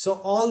 So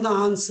all the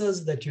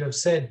answers that you have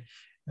said,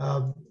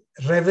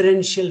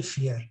 reverential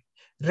fear.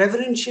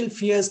 Reverential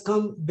fears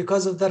come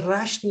because of the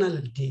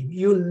rationality.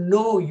 You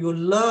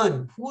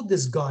learn who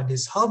this God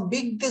is, how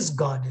big this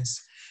God is.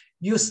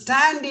 You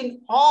stand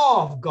in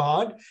awe of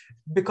God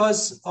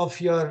because of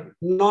your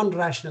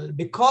non-rational,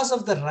 because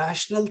of the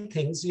rational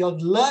things. You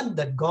have learned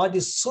that God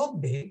is so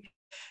big.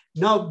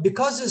 Now,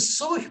 because it's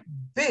so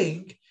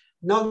big,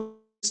 now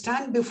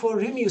stand before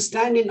him, you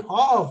stand in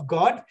awe of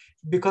God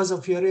because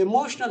of your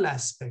emotional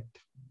aspect.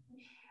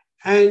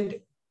 And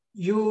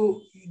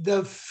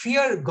the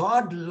fear,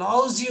 God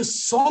loves you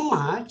so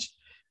much.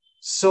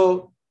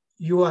 So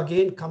you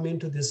again come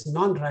into this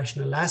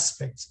non-rational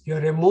aspects,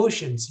 your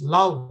emotions,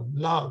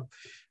 love.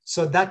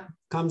 So that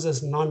comes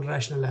as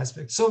non-rational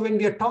aspects. So when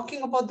we are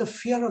talking about the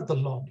fear of the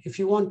Lord, if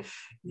you want,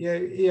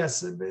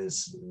 yes,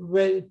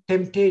 well,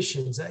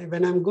 temptations,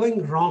 when I'm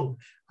going wrong,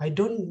 I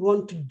don't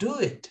want to do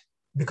it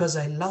because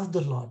I love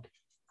the Lord.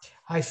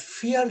 I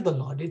fear the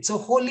Lord. It's a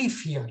holy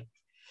fear.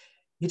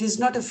 It is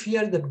not a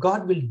fear that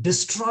God will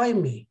destroy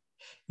me.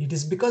 It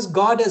is because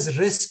God has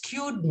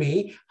rescued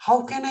me.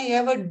 How can I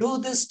ever do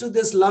this to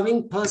this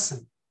loving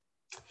person?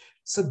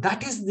 So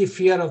that is the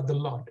fear of the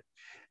Lord.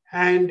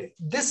 And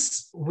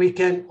this we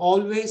can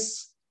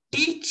always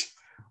teach,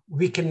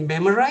 we can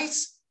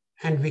memorize,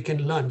 and we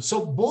can learn.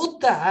 So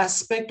both the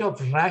aspect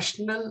of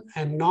rational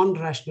and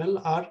non-rational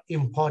are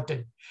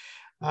important.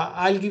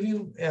 I'll give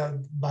you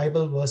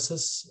Bible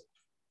verses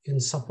in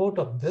support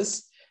of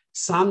this.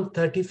 Psalm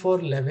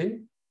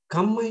 34:11,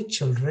 come my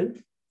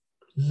children,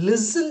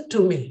 listen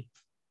to me.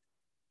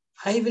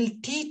 I will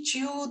teach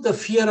you the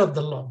fear of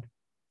the Lord.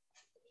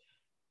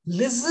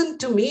 Listen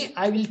to me,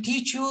 I will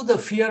teach you the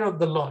fear of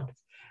the Lord.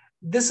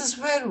 This is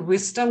where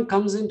wisdom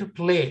comes into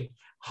play.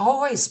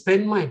 How I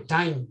spend my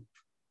time.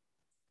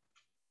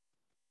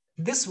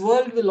 This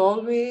world will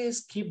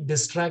always keep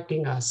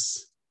distracting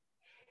us.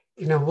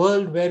 In a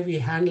world where we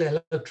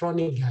handle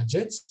electronic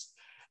gadgets,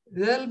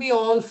 there'll be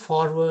all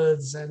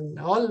forwards and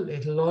all,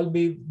 it'll all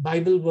be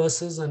Bible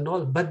verses and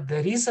all. But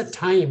there is a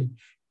time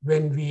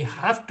when we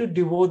have to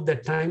devote the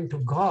time to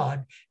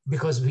God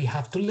because we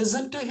have to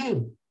listen to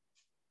Him.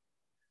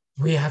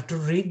 We have to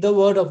read the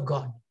Word of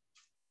God.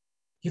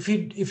 If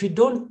we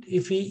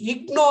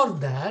ignore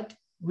that,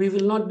 we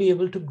will not be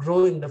able to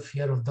grow in the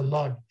fear of the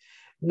Lord.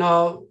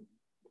 Now,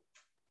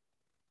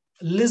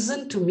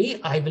 listen to me,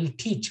 I will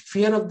teach.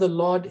 Fear of the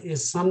Lord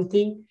is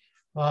something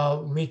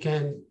we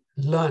can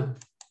learn.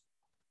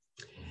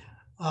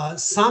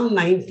 Psalm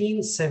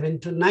 19,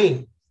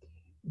 7-9.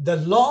 The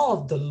law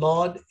of the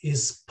Lord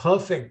is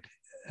perfect,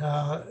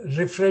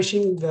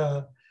 refreshing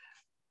the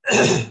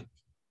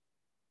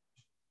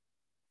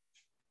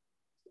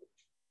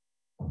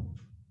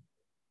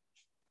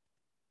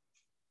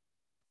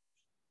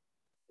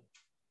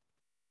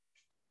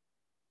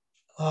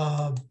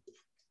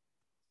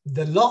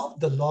the law of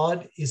the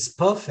Lord is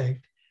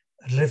perfect,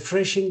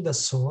 refreshing the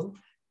soul.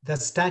 The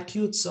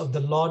statutes of the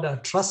Lord are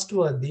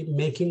trustworthy,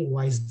 making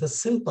wise the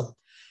simple.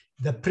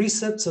 The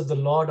precepts of the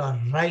Lord are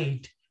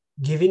right,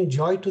 giving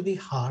joy to the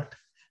heart.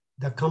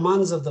 The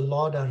commands of the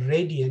Lord are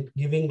radiant,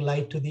 giving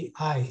light to the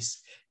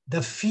eyes.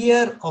 The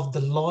fear of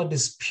the Lord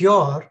is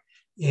pure,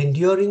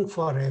 enduring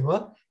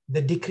forever.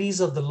 The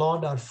decrees of the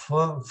Lord are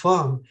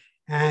firm,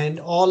 and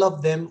all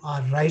of them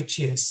are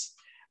righteous.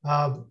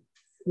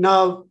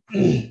 Now,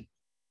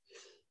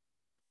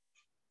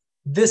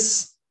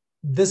 this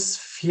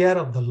fear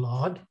of the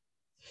Lord,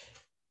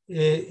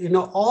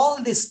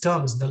 all these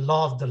terms, the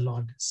law of the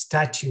Lord,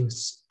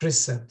 statutes,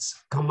 precepts,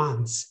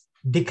 commands,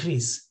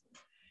 decrees,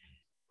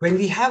 when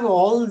we have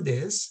all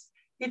this,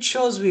 it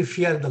shows we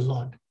fear the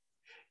Lord.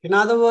 In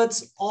other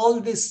words, all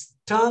these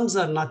terms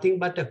are nothing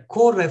but a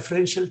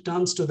co-referential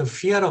terms to the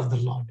fear of the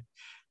Lord.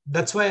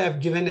 That's why I've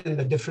given in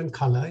the different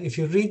color. If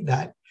you read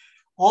that,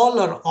 all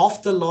are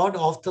of the Lord,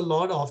 of the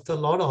Lord, of the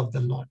Lord, of the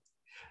Lord.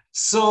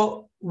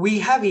 So we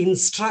have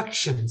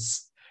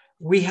instructions,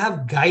 we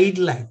have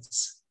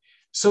guidelines.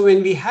 So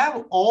when we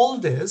have all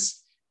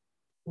this,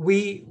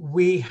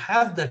 we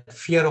have that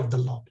fear of the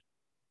Lord.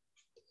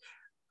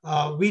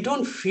 We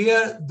don't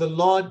fear the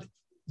Lord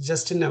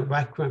just in a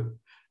vacuum.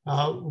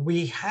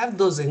 We have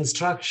those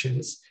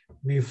instructions,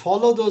 we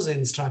follow those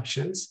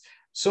instructions.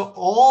 So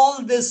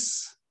all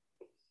this,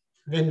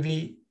 when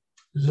we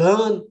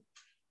learn,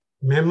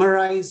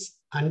 memorize,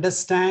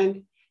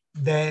 understand,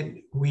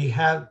 then we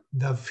have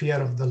the fear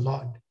of the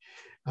Lord.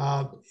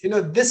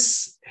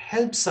 This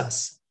helps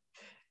us.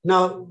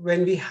 Now,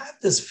 when we have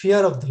this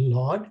fear of the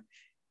Lord,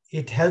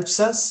 it helps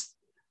us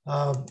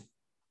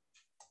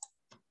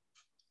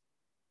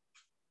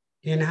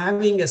in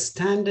having a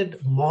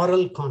standard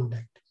moral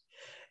conduct.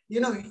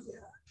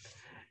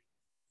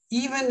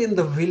 Even in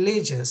the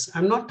villages,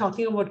 I'm not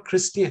talking about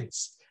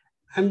Christians.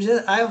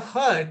 I've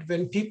heard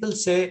when people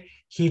say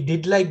he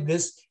did like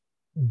this,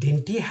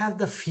 didn't he have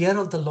the fear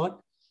of the Lord?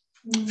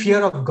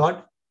 Fear of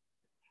God?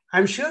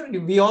 I'm sure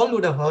we all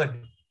would have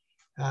heard,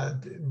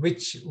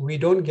 which we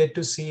don't get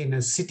to see in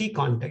a city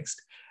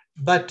context.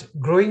 But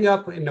growing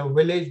up in a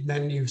village,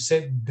 then you've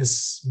said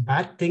this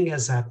bad thing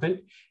has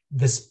happened.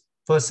 This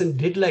person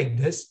did like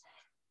this.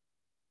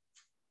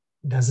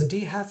 Doesn't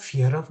he have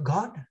fear of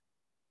God?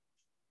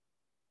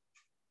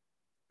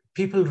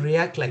 People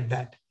react like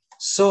that.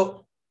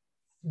 So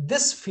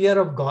this fear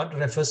of God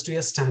refers to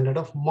a standard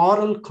of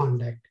moral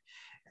conduct,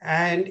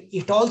 and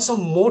it also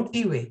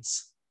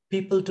motivates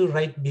people to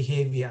right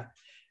behavior.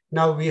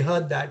 Now, we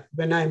heard that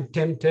when I'm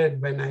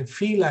tempted, when I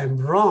feel I'm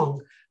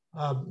wrong,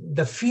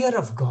 the fear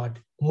of God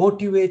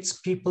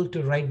motivates people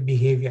to right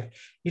behavior.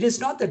 It is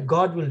not that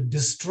God will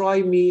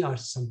destroy me or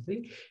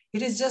something.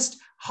 It is just,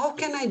 how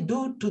can I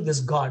do to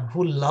this God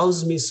who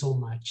loves me so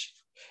much?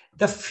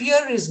 The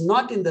fear is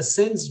not in the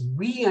sense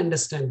we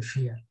understand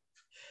fear.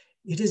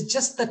 It is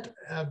just that,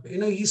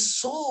 he's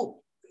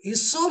so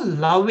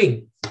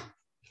loving.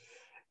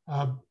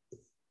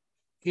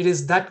 It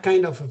is that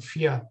kind of a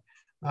fear.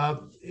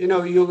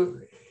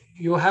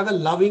 You have a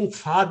loving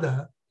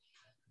father.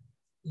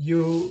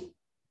 You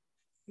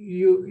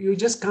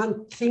just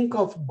can't think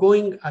of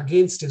going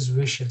against his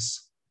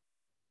wishes.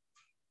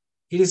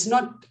 It is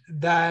not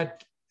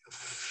that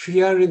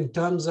fear in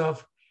terms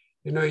of,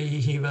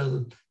 he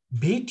will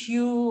beat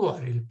you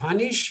or he'll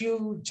punish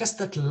you, just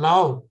that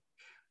love.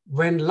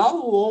 When love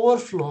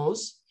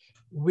overflows,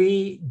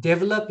 we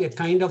develop a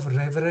kind of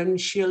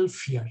reverential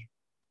fear.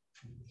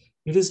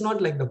 It is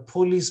not like the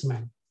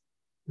policeman.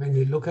 When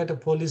we look at a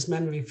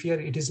policeman, we fear.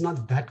 It is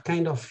not that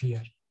kind of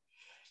fear.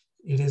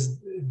 It is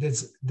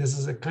this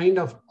is a kind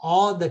of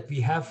awe that we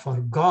have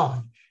for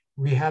God.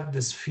 We have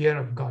this fear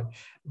of God.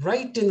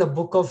 Right in the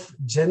book of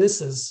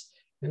Genesis,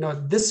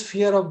 this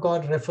fear of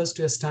God refers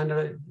to a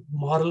standard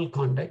moral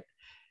conduct,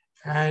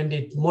 and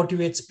it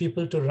motivates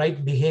people to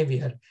right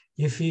behavior.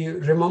 If you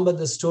remember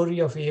the story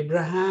of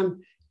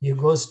Abraham, he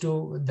goes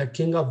to the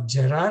king of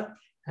Gerar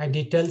and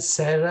he tells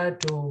Sarah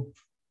to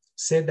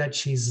say that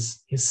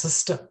she's his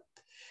sister.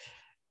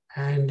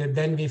 And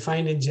then we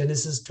find in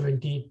Genesis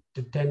 20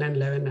 to 10 and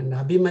 11, and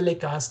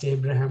Abimelech asked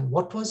Abraham,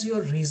 what was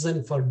your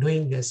reason for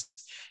doing this?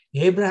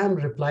 Abraham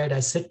replied,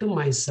 I said to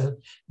myself,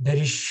 there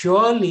is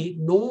surely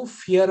no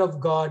fear of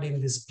God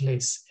in this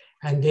place,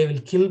 and they will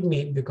kill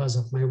me because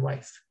of my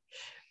wife.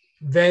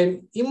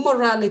 When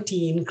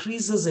immorality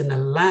increases in a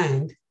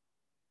land,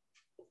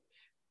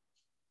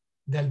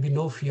 there'll be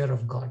no fear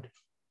of God.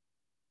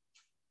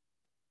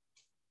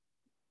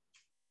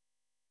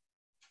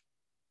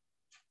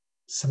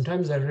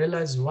 Sometimes I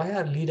realize why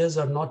our leaders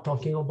are not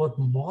talking about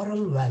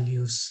moral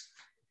values.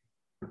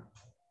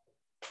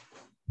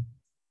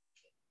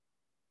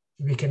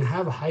 We can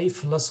have high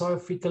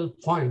philosophical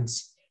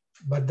points,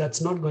 but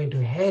that's not going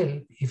to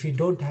help if we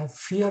don't have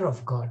fear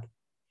of God.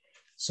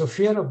 So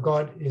fear of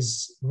God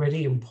is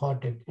very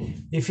important.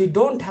 If we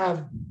don't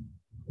have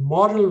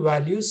moral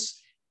values,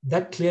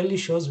 that clearly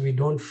shows we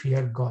don't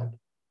fear God.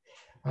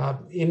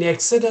 In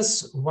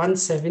Exodus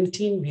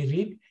 1:17, we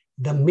read,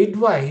 the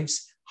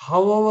midwives,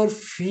 however,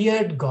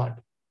 feared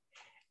God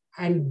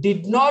and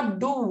did not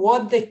do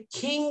what the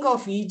king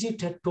of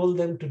Egypt had told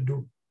them to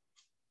do.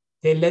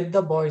 They let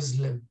the boys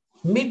live.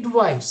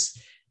 Midwives,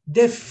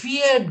 they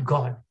feared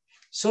God,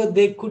 so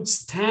they could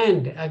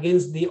stand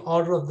against the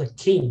order of the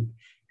king,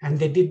 and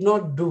they did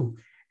not do.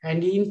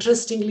 And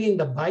interestingly, in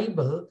the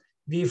Bible,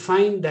 we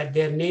find that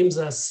their names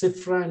are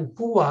Sifra and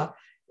Pua.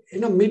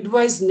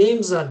 Midwives'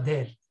 names are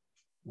there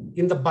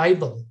in the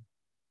Bible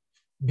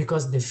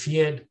because they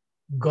feared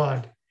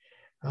God.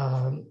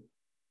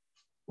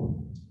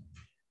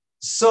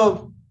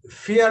 So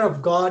fear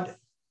of God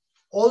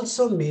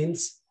also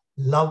means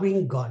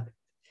loving God.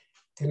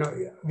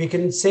 We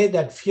can say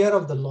that fear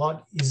of the Lord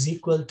is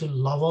equal to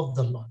love of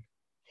the Lord.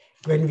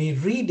 When we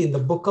read in the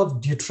book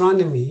of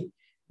Deuteronomy,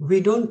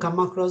 we don't come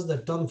across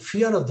the term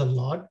fear of the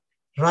Lord.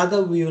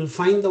 Rather, we will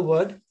find the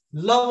word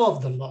love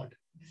of the Lord.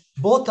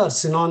 Both are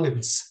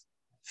synonyms.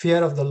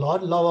 Fear of the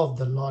Lord, love of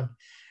the Lord.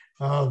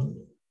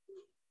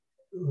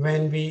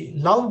 When we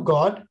love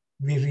God,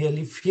 we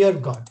really fear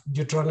God.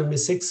 Deuteronomy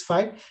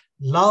 6:5,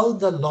 love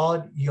the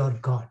Lord your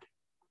God.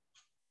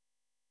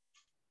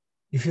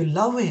 If you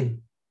love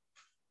him,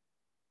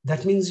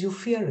 that means you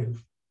fear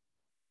him.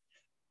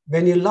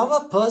 When you love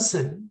a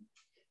person,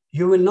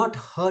 you will not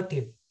hurt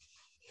him.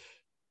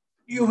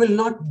 You will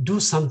not do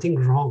something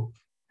wrong.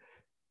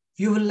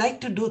 You will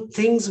like to do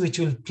things which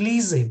will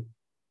please him.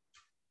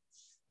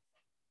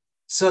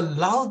 So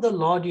love the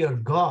Lord your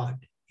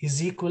God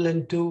is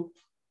equivalent to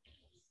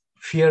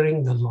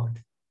fearing the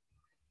Lord.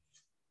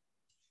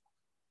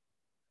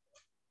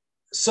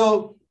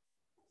 So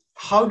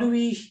how do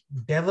we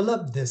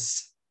develop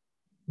this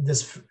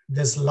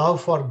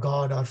love for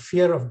God or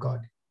fear of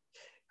God?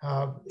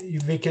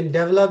 We can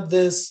develop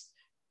this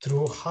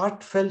through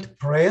heartfelt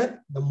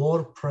prayer, the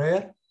more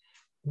prayer,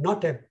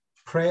 not a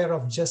prayer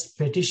of just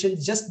petition,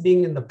 just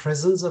being in the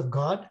presence of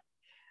God.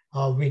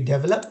 We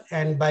develop,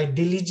 and by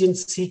diligent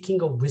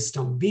seeking of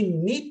wisdom. We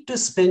need to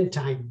spend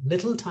time,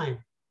 little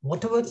time,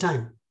 whatever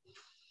time.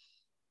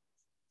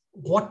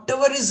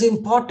 Whatever is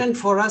important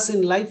for us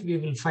in life, we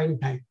will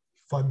find time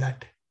for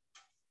that.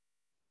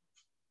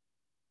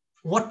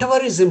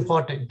 Whatever is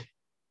important.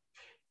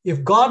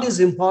 If God is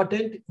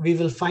important, we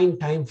will find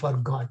time for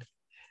God.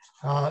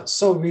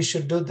 So we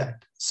should do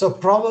that. So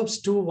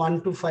Proverbs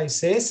 2:1-5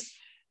 says,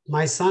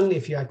 my son,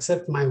 if you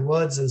accept my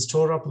words and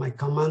store up my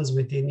commands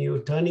within you,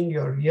 turning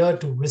your ear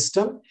to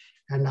wisdom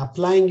and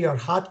applying your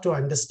heart to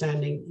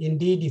understanding,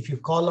 indeed, if you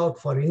call out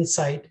for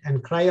insight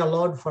and cry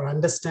aloud for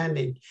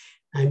understanding,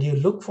 and you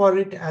look for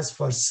it as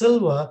for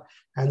silver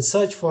and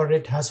search for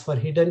it as for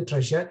hidden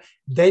treasure,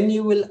 then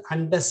you will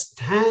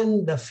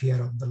understand the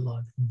fear of the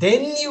Lord.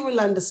 Then you will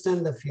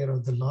understand the fear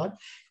of the Lord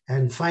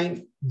and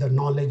find the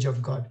knowledge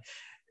of God.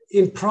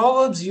 In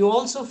Proverbs, you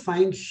also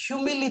find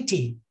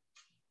humility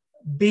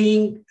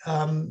being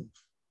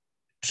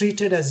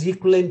treated as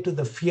equivalent to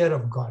the fear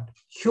of God.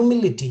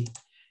 Humility.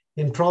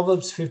 In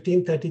Proverbs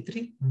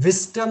 15:33,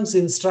 wisdom's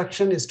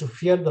instruction is to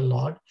fear the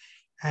Lord,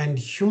 and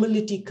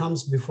humility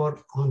comes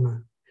before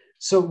honor.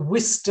 So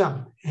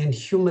wisdom and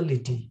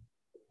humility.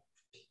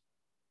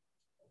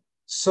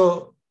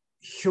 So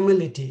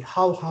humility,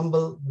 how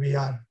humble we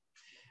are.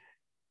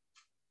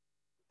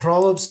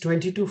 Proverbs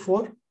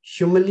 22:4,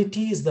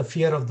 humility is the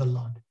fear of the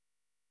Lord.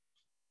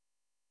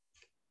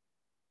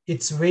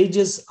 Its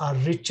wages are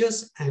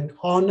riches and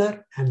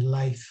honor and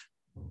life.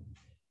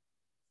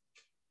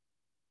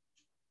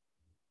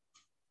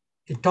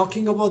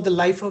 Talking about the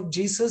life of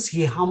Jesus,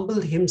 he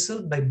humbled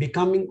himself by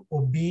becoming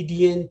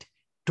obedient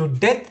to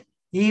death,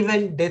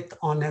 even death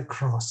on a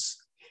cross.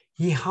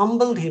 He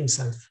humbled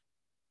himself.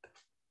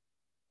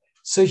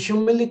 So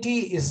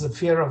humility is the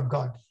fear of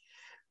God.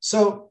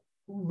 So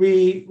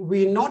we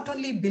not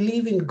only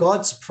believe in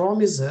God's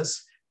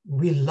promises,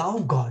 we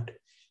love God.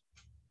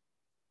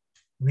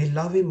 We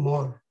love him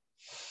more.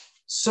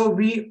 So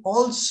we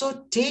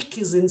also take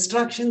his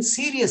instructions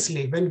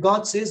seriously. When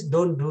God says,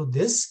 don't do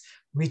this,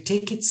 we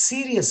take it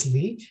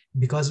seriously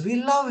because we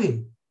love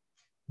him.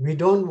 We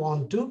don't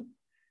want to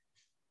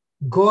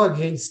go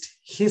against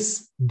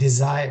his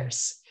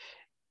desires.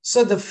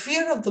 So the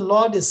fear of the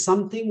Lord is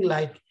something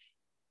like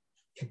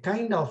a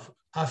kind of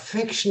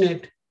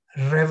affectionate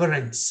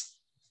reverence.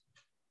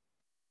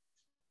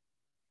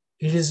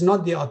 It is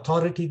not the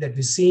authority that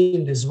we see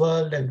in this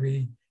world and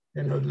we,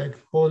 like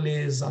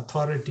police,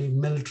 authority,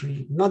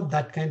 military, not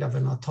that kind of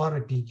an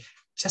authority,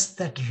 just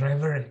that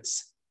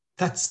reverence,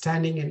 that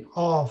standing in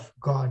awe of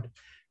God.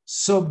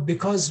 So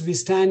because we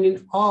stand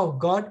in awe of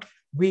God,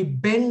 we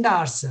bend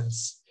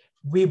ourselves,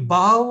 we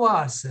bow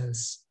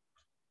ourselves,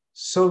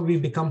 so we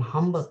become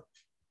humble.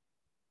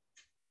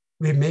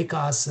 We make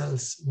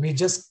ourselves, we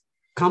just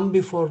come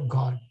before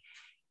God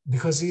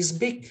because He's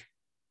big,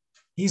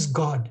 He's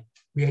God.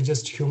 We are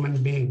just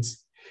human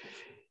beings.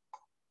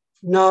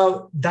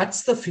 Now,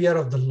 that's the fear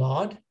of the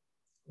Lord.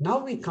 Now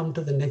we come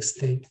to the next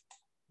thing.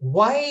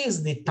 Why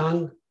is the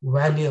tongue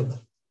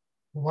valuable?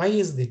 Why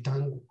is the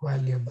tongue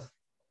valuable?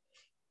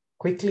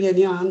 Quickly,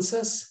 any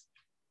answers?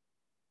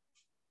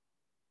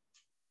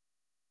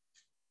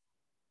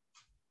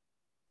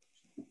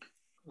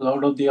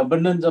 Out of the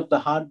abundance of the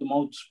heart, the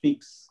mouth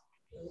speaks.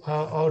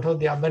 Out of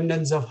the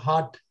abundance of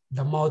heart,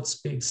 the mouth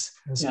speaks.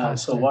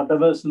 So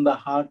whatever's in the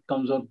heart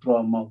comes out through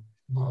our mouth.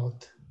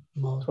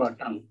 Through our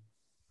tongue.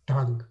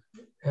 Tongue.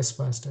 Yes,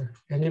 Pastor.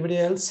 Anybody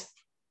else?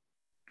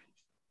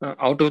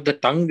 Out of the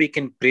tongue, we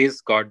can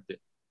praise God.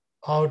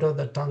 Out of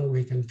the tongue,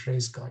 we can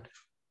praise God.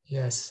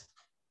 Yes.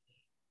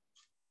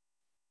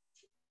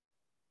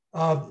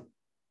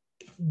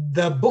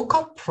 The book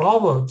of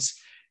Proverbs,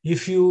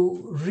 if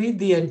you read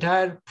the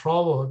entire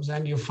Proverbs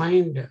and you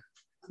find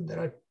there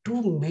are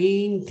two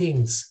main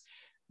things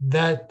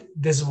that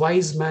this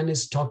wise man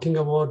is talking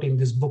about in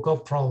this book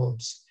of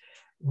Proverbs.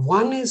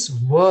 One is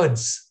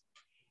words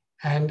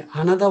and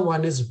another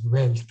one is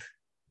wealth.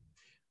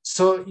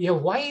 So a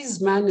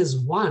wise man is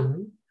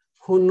one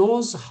who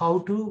knows how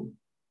to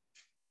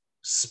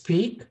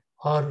speak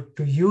or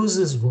to use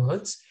his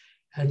words,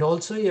 and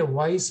also a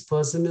wise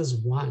person is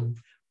one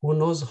who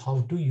knows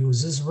how to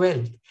use his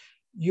wealth.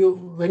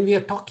 When we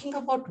are talking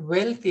about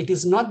wealth, it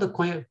is not the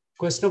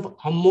question of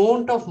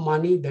amount of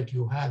money that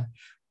you have.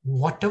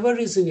 Whatever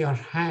is in your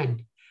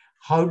hand,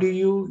 how do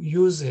you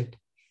use it?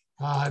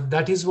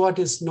 That is what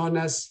is known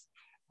as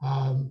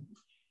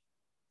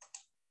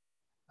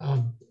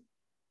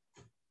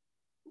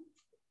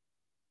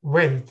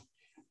wealth.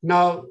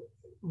 Now,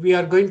 we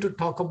are going to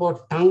talk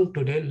about tongue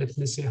today. Let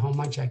me see how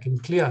much I can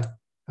clear.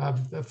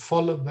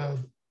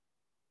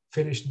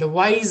 Finish. The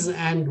wise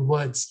and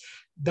words.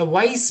 The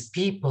wise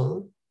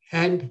people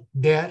and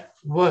their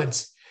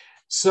words.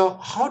 So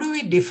how do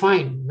we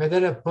define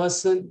whether a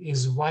person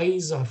is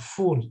wise or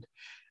fool?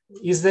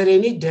 Is there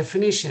any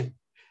definition?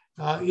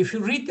 If you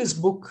read this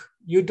book,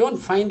 you don't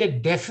find a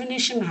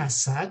definition as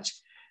such,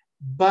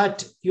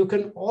 but you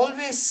can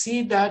always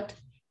see that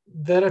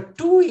there are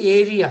two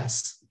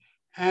areas.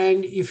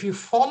 And if you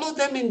follow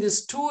them in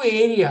these two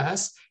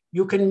areas,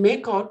 you can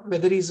make out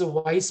whether he's a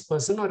wise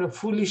person or a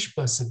foolish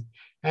person.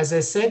 As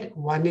I said,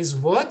 one is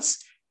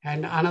words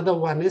and another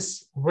one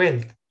is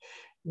wealth.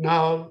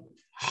 Now,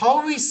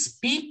 how we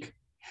speak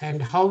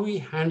and how we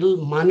handle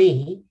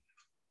money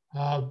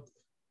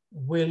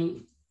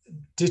will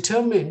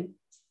determine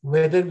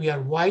whether we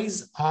are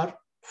wise or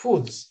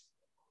fools.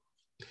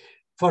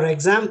 For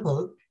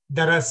example,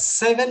 there are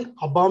 7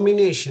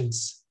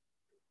 abominations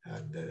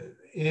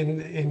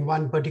in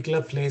one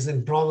particular place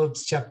in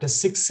Proverbs chapter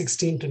 6,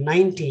 16 to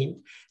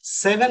 19,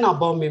 7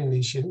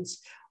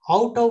 abominations,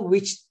 out of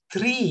which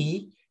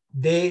 3,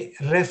 they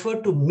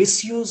refer to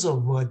misuse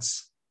of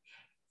words.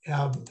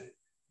 There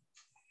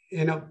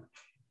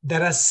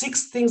are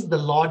 6 things the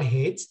Lord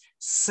hates,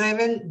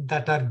 7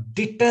 that are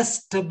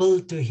detestable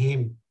to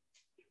him.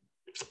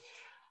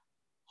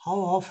 How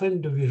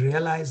often do we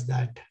realize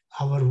that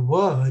our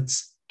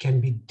words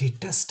can be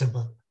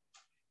detestable,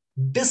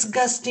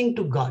 disgusting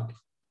to God?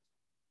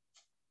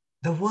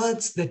 The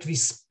words that we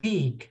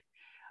speak,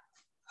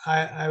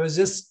 I was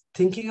just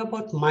thinking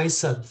about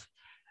myself.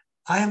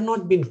 I have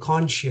not been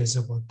conscious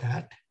about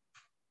that.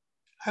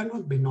 I have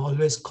not been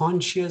always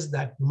conscious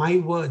that my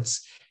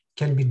words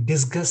can be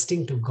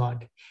disgusting to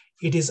God.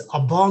 It is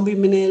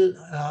abominable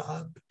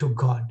to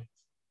God,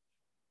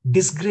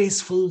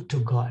 disgraceful to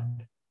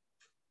God.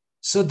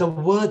 So the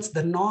words,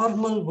 the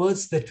normal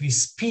words that we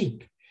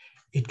speak,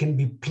 it can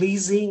be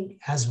pleasing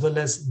as well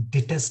as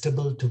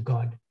detestable to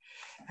God.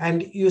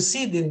 And you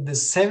see in the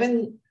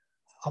 7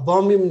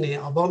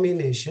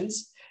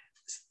 abominations,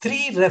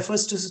 3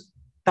 refers to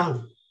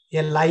tongue,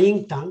 a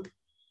lying tongue,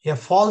 a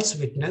false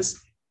witness,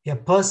 a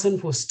person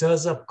who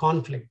stirs up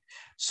conflict.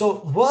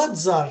 So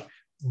words are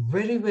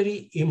very,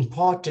 very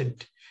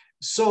important.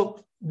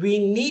 So we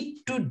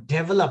need to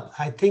develop,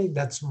 I think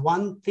that's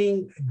one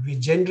thing we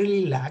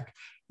generally lack.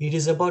 It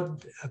is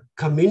about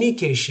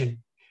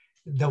communication,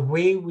 the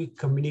way we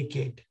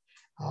communicate.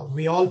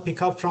 We all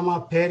pick up from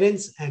our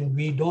parents and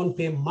we don't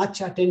pay much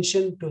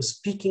attention to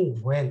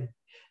speaking well.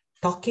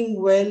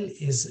 Talking well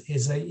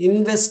is an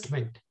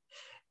investment.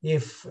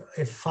 If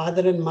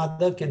father and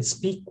mother can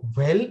speak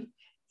well,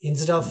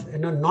 instead of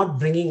not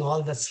bringing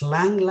all the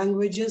slang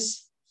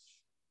languages,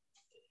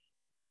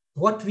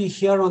 What we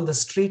hear on the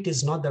street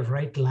is not the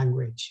right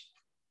language.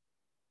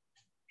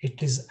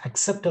 It is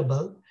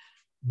acceptable,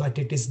 but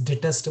it is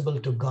detestable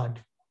to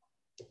God.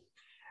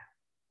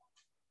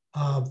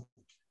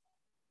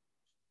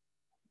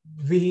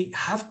 We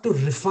have to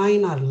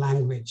refine our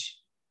language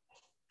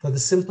for the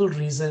simple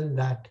reason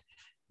that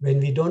when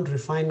we don't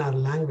refine our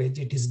language,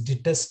 it is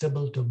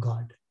detestable to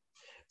God.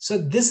 So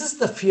this is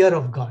the fear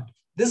of God.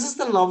 This is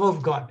the love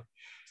of God.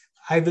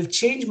 I will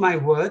change my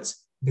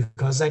words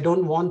because I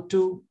don't want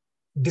to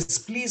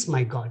displease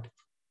my God.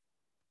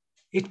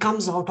 It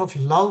comes out of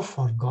love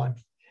for God.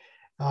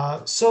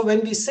 So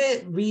when we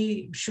say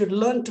we should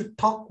learn to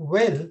talk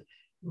well,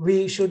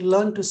 we should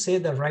learn to say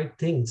the right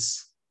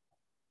things.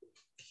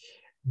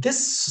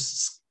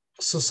 This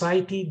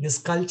society, this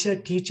culture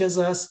teaches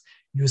us,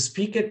 you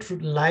speak a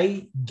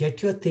lie,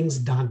 get your things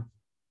done.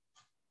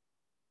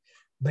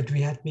 But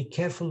we have to be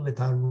careful with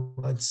our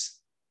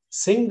words,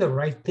 saying the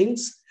right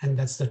things, and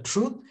that's the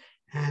truth,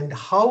 and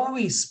how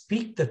we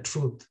speak the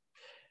truth.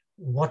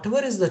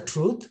 Whatever is the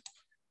truth,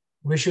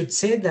 we should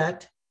say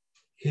that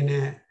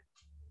in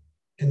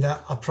the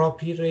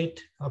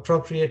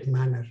appropriate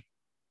manner.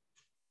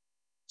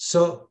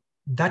 So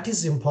that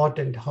is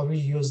important, how we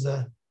use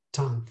the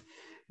tongue.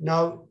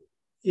 Now,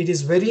 it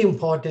is very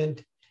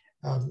important.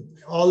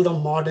 All the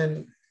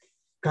modern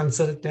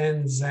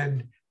consultants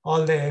and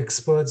all the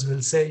experts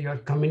will say your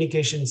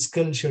communication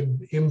skill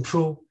should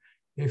improve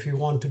if you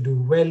want to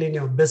do well in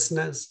your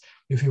business,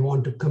 if you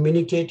want to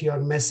communicate your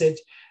message.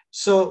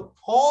 So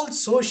all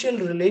social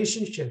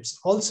relationships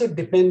also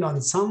depend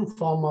on some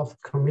form of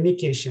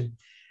communication.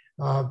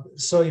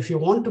 So if you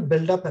want to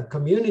build up a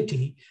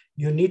community,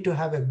 you need to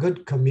have a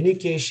good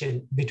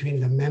communication between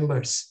the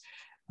members.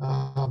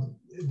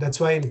 That's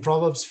why in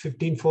Proverbs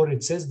 15:4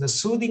 it says, the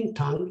soothing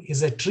tongue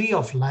is a tree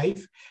of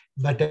life,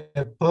 but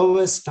a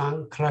perverse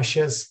tongue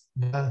crushes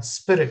the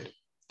spirit.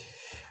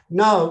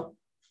 Now,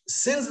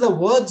 since the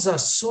words are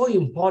so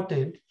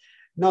important,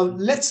 now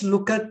let's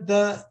look at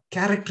the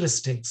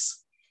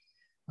characteristics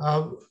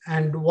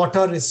and what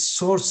are its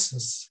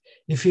sources.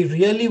 If we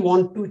really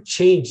want to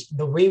change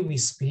the way we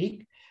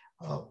speak,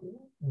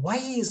 why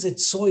is it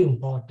so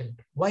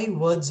important? Why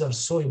words are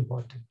so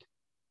important?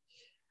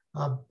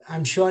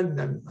 I'm sure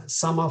that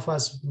some of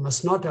us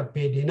must not have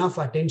paid enough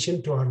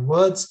attention to our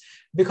words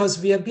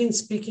because we have been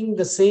speaking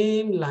the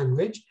same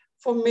language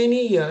for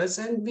many years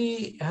and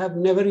we have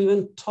never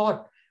even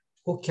thought,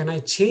 oh, can I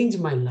change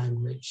my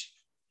language?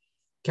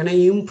 Can I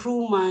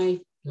improve my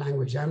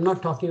language? I'm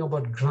not talking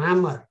about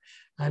grammar.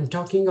 I'm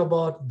talking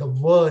about the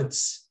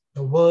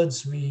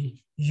words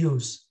we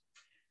use.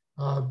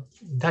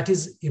 That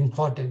is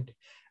important.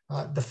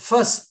 The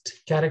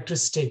first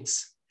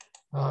characteristics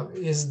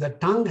is the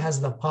tongue has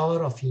the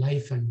power of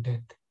life and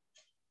death.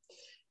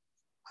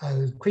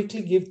 I'll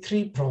quickly give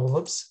three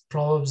proverbs.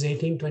 Proverbs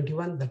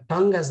 18:21, the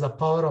tongue has the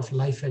power of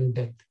life and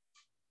death.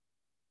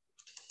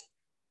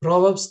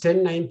 Proverbs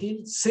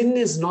 10:19, sin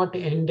is not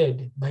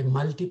ended by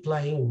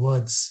multiplying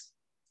words.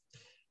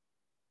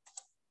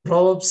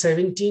 Proverbs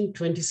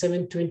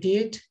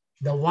 17:27-28,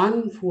 the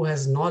one who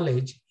has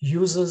knowledge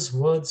uses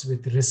words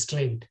with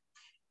restraint.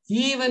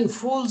 Even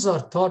fools are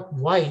thought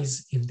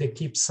wise if they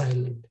keep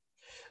silent.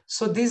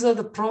 So these are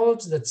the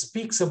proverbs that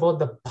speaks about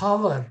the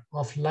power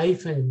of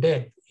life and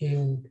death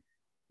in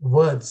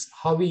words,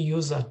 how we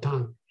use our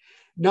tongue.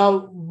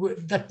 Now,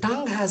 the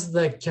tongue has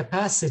the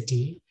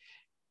capacity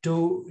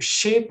to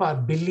shape our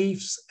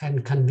beliefs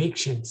and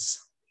convictions.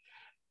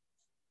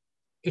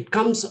 It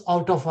comes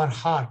out of our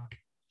heart.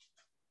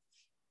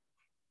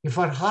 If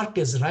our heart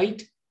is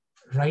right,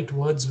 right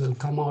words will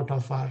come out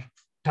of our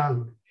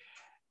tongue.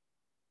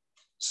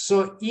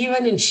 So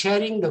even in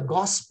sharing the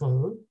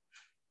gospel,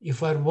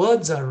 if our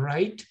words are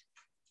right,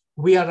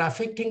 we are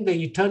affecting the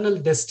eternal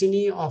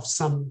destiny of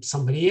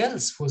somebody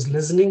else who's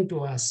listening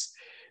to us.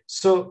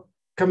 So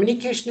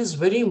communication is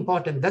very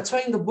important. That's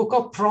why in the book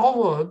of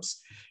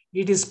Proverbs,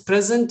 it is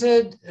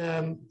presented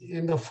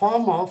in the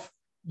form of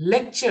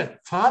lecture.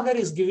 Father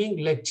is giving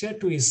lecture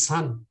to his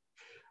son.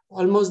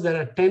 Almost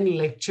there are 10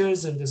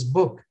 lectures in this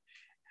book.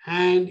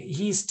 And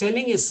he's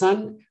telling his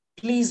son,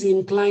 please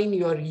incline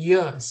your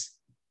ears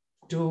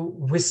to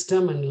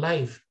wisdom and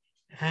life.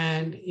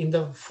 And in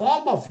the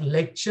form of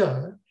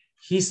lecture,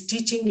 he's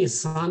teaching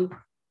his son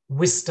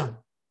wisdom.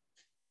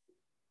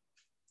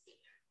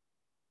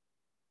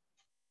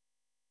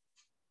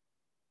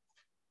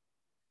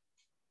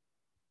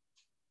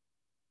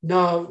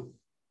 Now,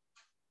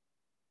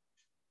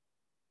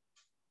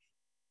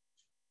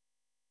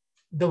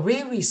 the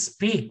way we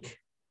speak,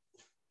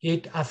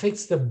 it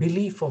affects the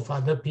belief of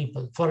other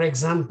people. For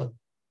example,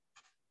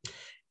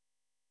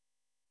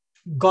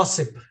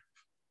 gossip.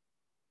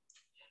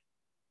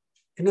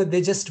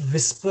 They just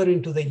whisper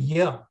into the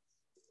ear.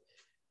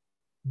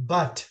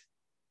 But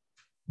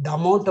the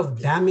amount of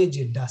damage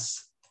it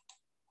does.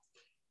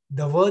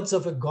 The words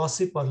of a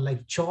gossip are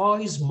like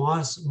choice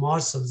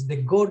morsels. They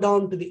go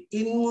down to the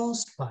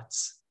inmost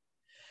parts.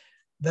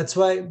 That's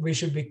why we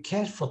should be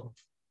careful.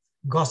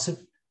 Gossip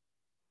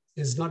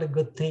is not a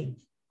good thing.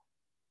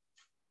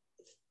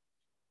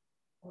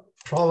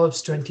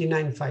 Proverbs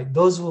 29:5.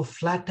 Those who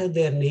flatter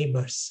their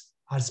neighbors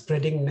are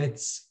spreading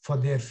nets for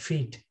their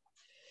feet.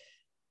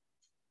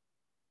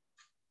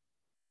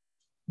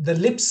 The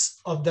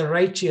lips of the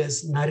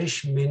righteous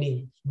nourish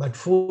many, but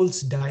fools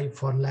die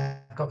for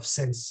lack of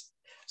sense.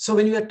 So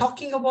when we are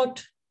talking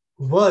about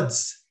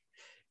words,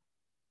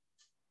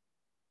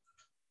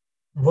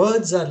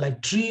 words are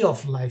like tree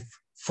of life,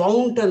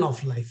 fountain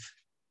of life.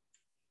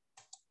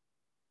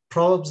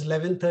 Proverbs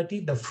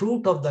 11:30, the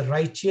fruit of the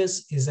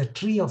righteous is a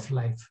tree of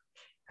life,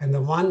 and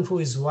the one who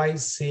is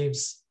wise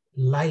saves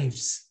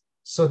lives.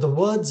 So the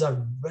words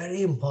are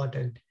very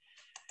important.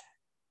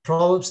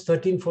 Proverbs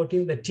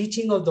 13:14, the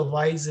teaching of the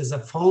wise is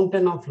a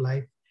fountain of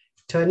life,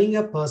 turning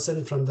a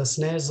person from the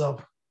snares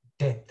of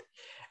death.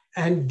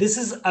 And this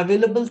is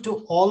available to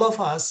all of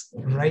us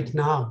right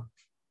now.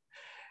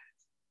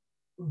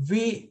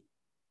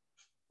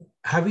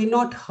 Have we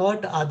not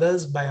hurt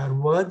others by our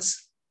words?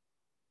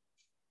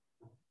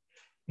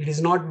 It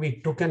is not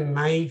we took a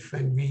knife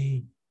and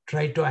we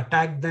tried to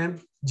attack them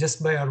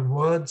just by our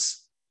words.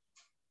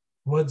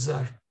 Words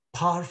are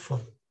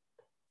powerful.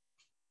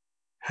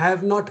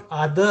 Have not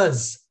others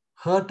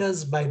hurt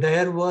us by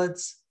their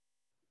words?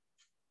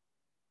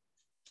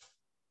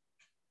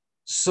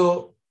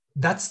 So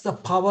that's the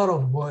power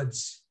of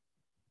words.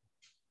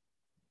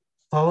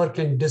 Power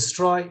can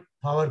destroy,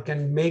 power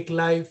can make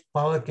life,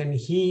 power can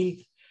heal.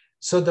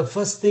 So the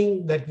first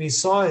thing that we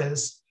saw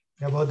is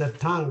about the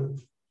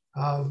tongue.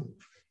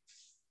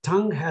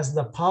 Tongue has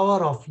the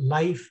power of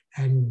life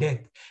and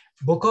death.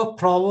 Book of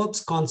Proverbs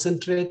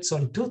concentrates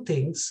on two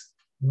things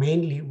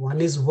mainly.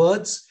 One is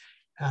words,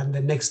 and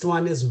the next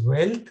one is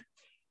wealth.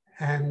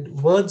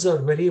 And words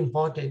are very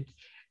important.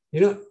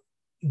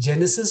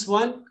 Genesis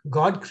 1,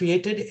 God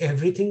created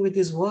everything with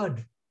his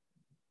word.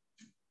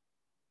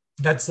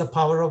 That's the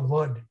power of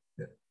word.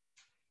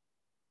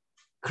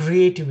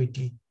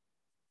 Creativity.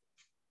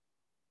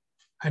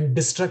 And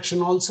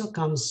destruction also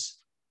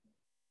comes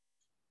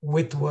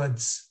with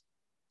words.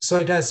 So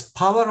it has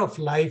power of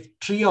life,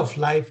 tree of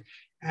life,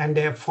 and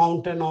a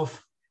fountain of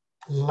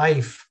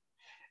life.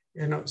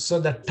 So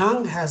the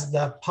tongue has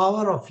the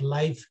power of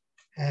life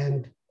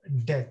and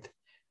death.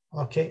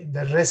 Okay,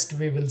 the rest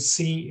we will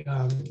see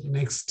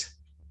next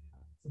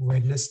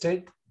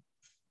Wednesday.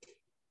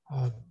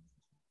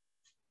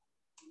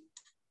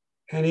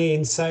 Any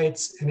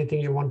insights,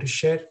 anything you want to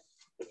share?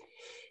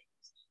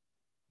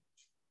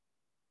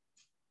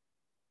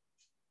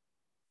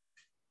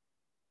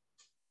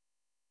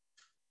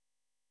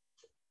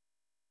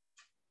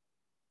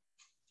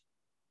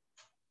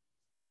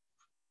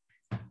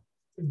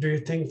 Do you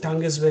think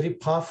tongue is very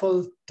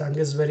powerful? Tongue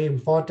is very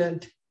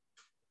important?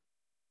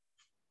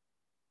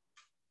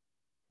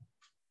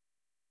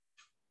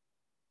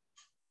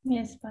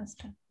 Yes,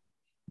 Pastor.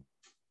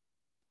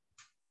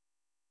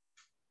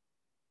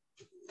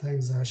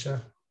 Thanks,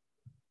 Asha.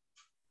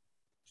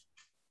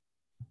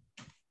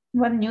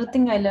 One new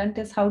thing I learned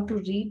is how to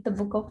read the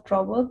book of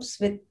Proverbs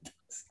with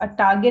a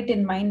target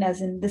in mind, as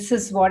in this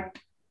is what,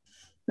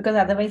 because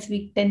otherwise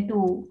we tend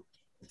to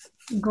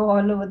go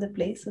all over the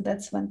place. So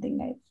that's one thing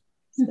I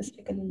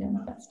specifically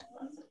learned, Pastor.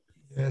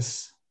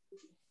 Yes.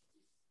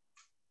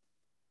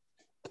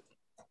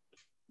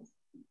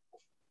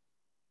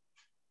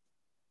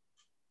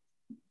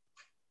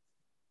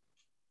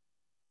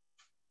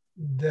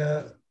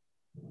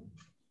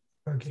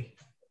 Okay.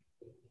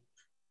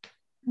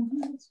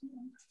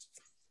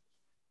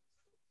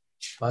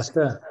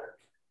 Pastor,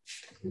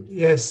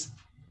 Yes.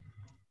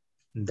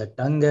 the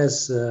tongue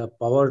has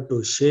power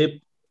to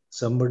shape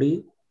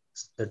somebody.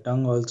 The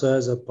tongue also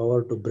has a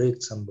power to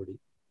break somebody.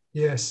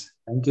 Yes.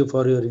 Thank you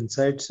for your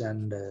insights,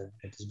 and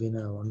it has been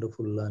a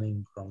wonderful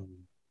learning from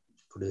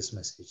today's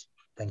message.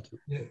 Thank you.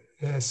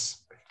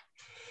 Yes.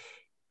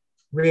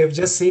 We have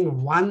just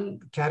seen one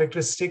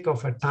characteristic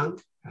of a tongue.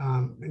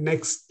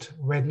 Next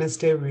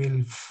Wednesday,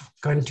 we'll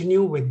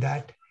continue with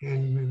that,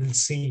 and we will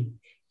see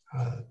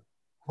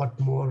what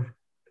more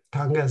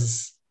tongue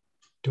has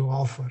to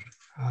offer.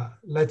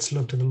 Let's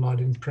look to the Lord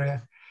in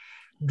prayer.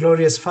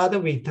 Glorious Father,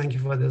 we thank you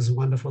for this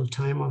wonderful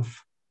time of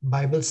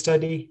Bible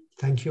study.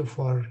 Thank you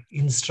for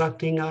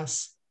instructing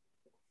us.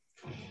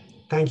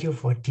 Thank you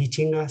for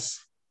teaching us.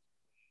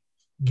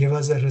 Give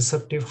us a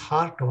receptive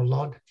heart, O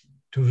Lord,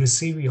 to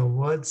receive your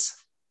words.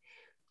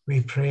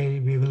 We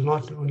pray we will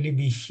not only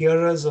be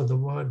hearers of the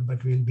word,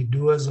 but we'll be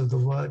doers of the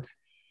word.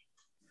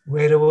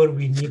 Wherever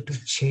we need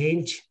to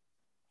change,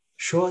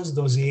 show us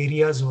those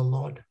areas, O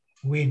Lord.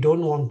 We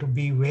don't want to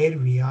be where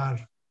we are.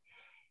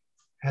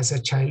 As a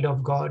child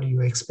of God,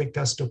 you expect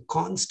us to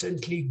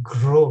constantly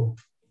grow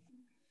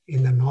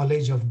in the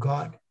knowledge of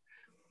God.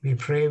 We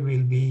pray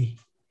we'll be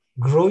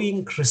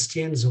growing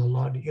Christians, O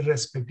Lord,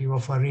 irrespective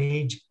of our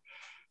age.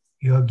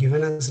 You have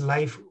given us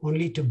life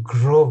only to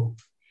grow.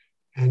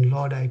 And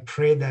Lord, I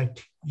pray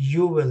that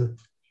you will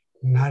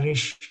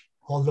nourish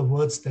all the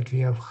words that we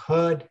have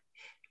heard.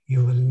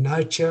 You will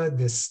nurture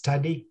this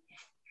study,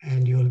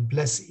 and you will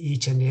bless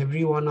each and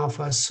every one of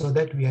us so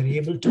that we are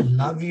able to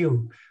love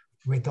you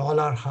with all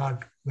our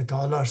heart, with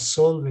all our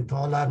soul, with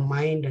all our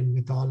mind, and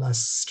with all our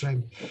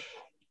strength.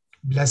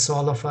 Bless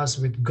all of us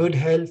with good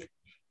health.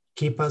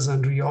 Keep us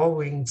under your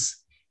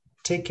wings.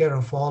 Take care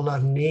of all our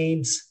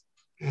needs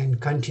and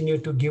continue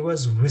to give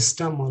us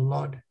wisdom, O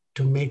Lord,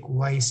 to make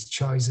wise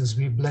choices.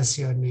 We bless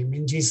your name.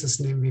 In Jesus'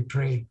 name we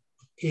pray.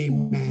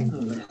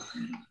 Amen.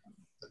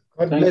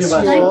 God Thank you, bless you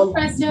Pastor. all.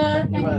 Thanks, Pastor. Thank you.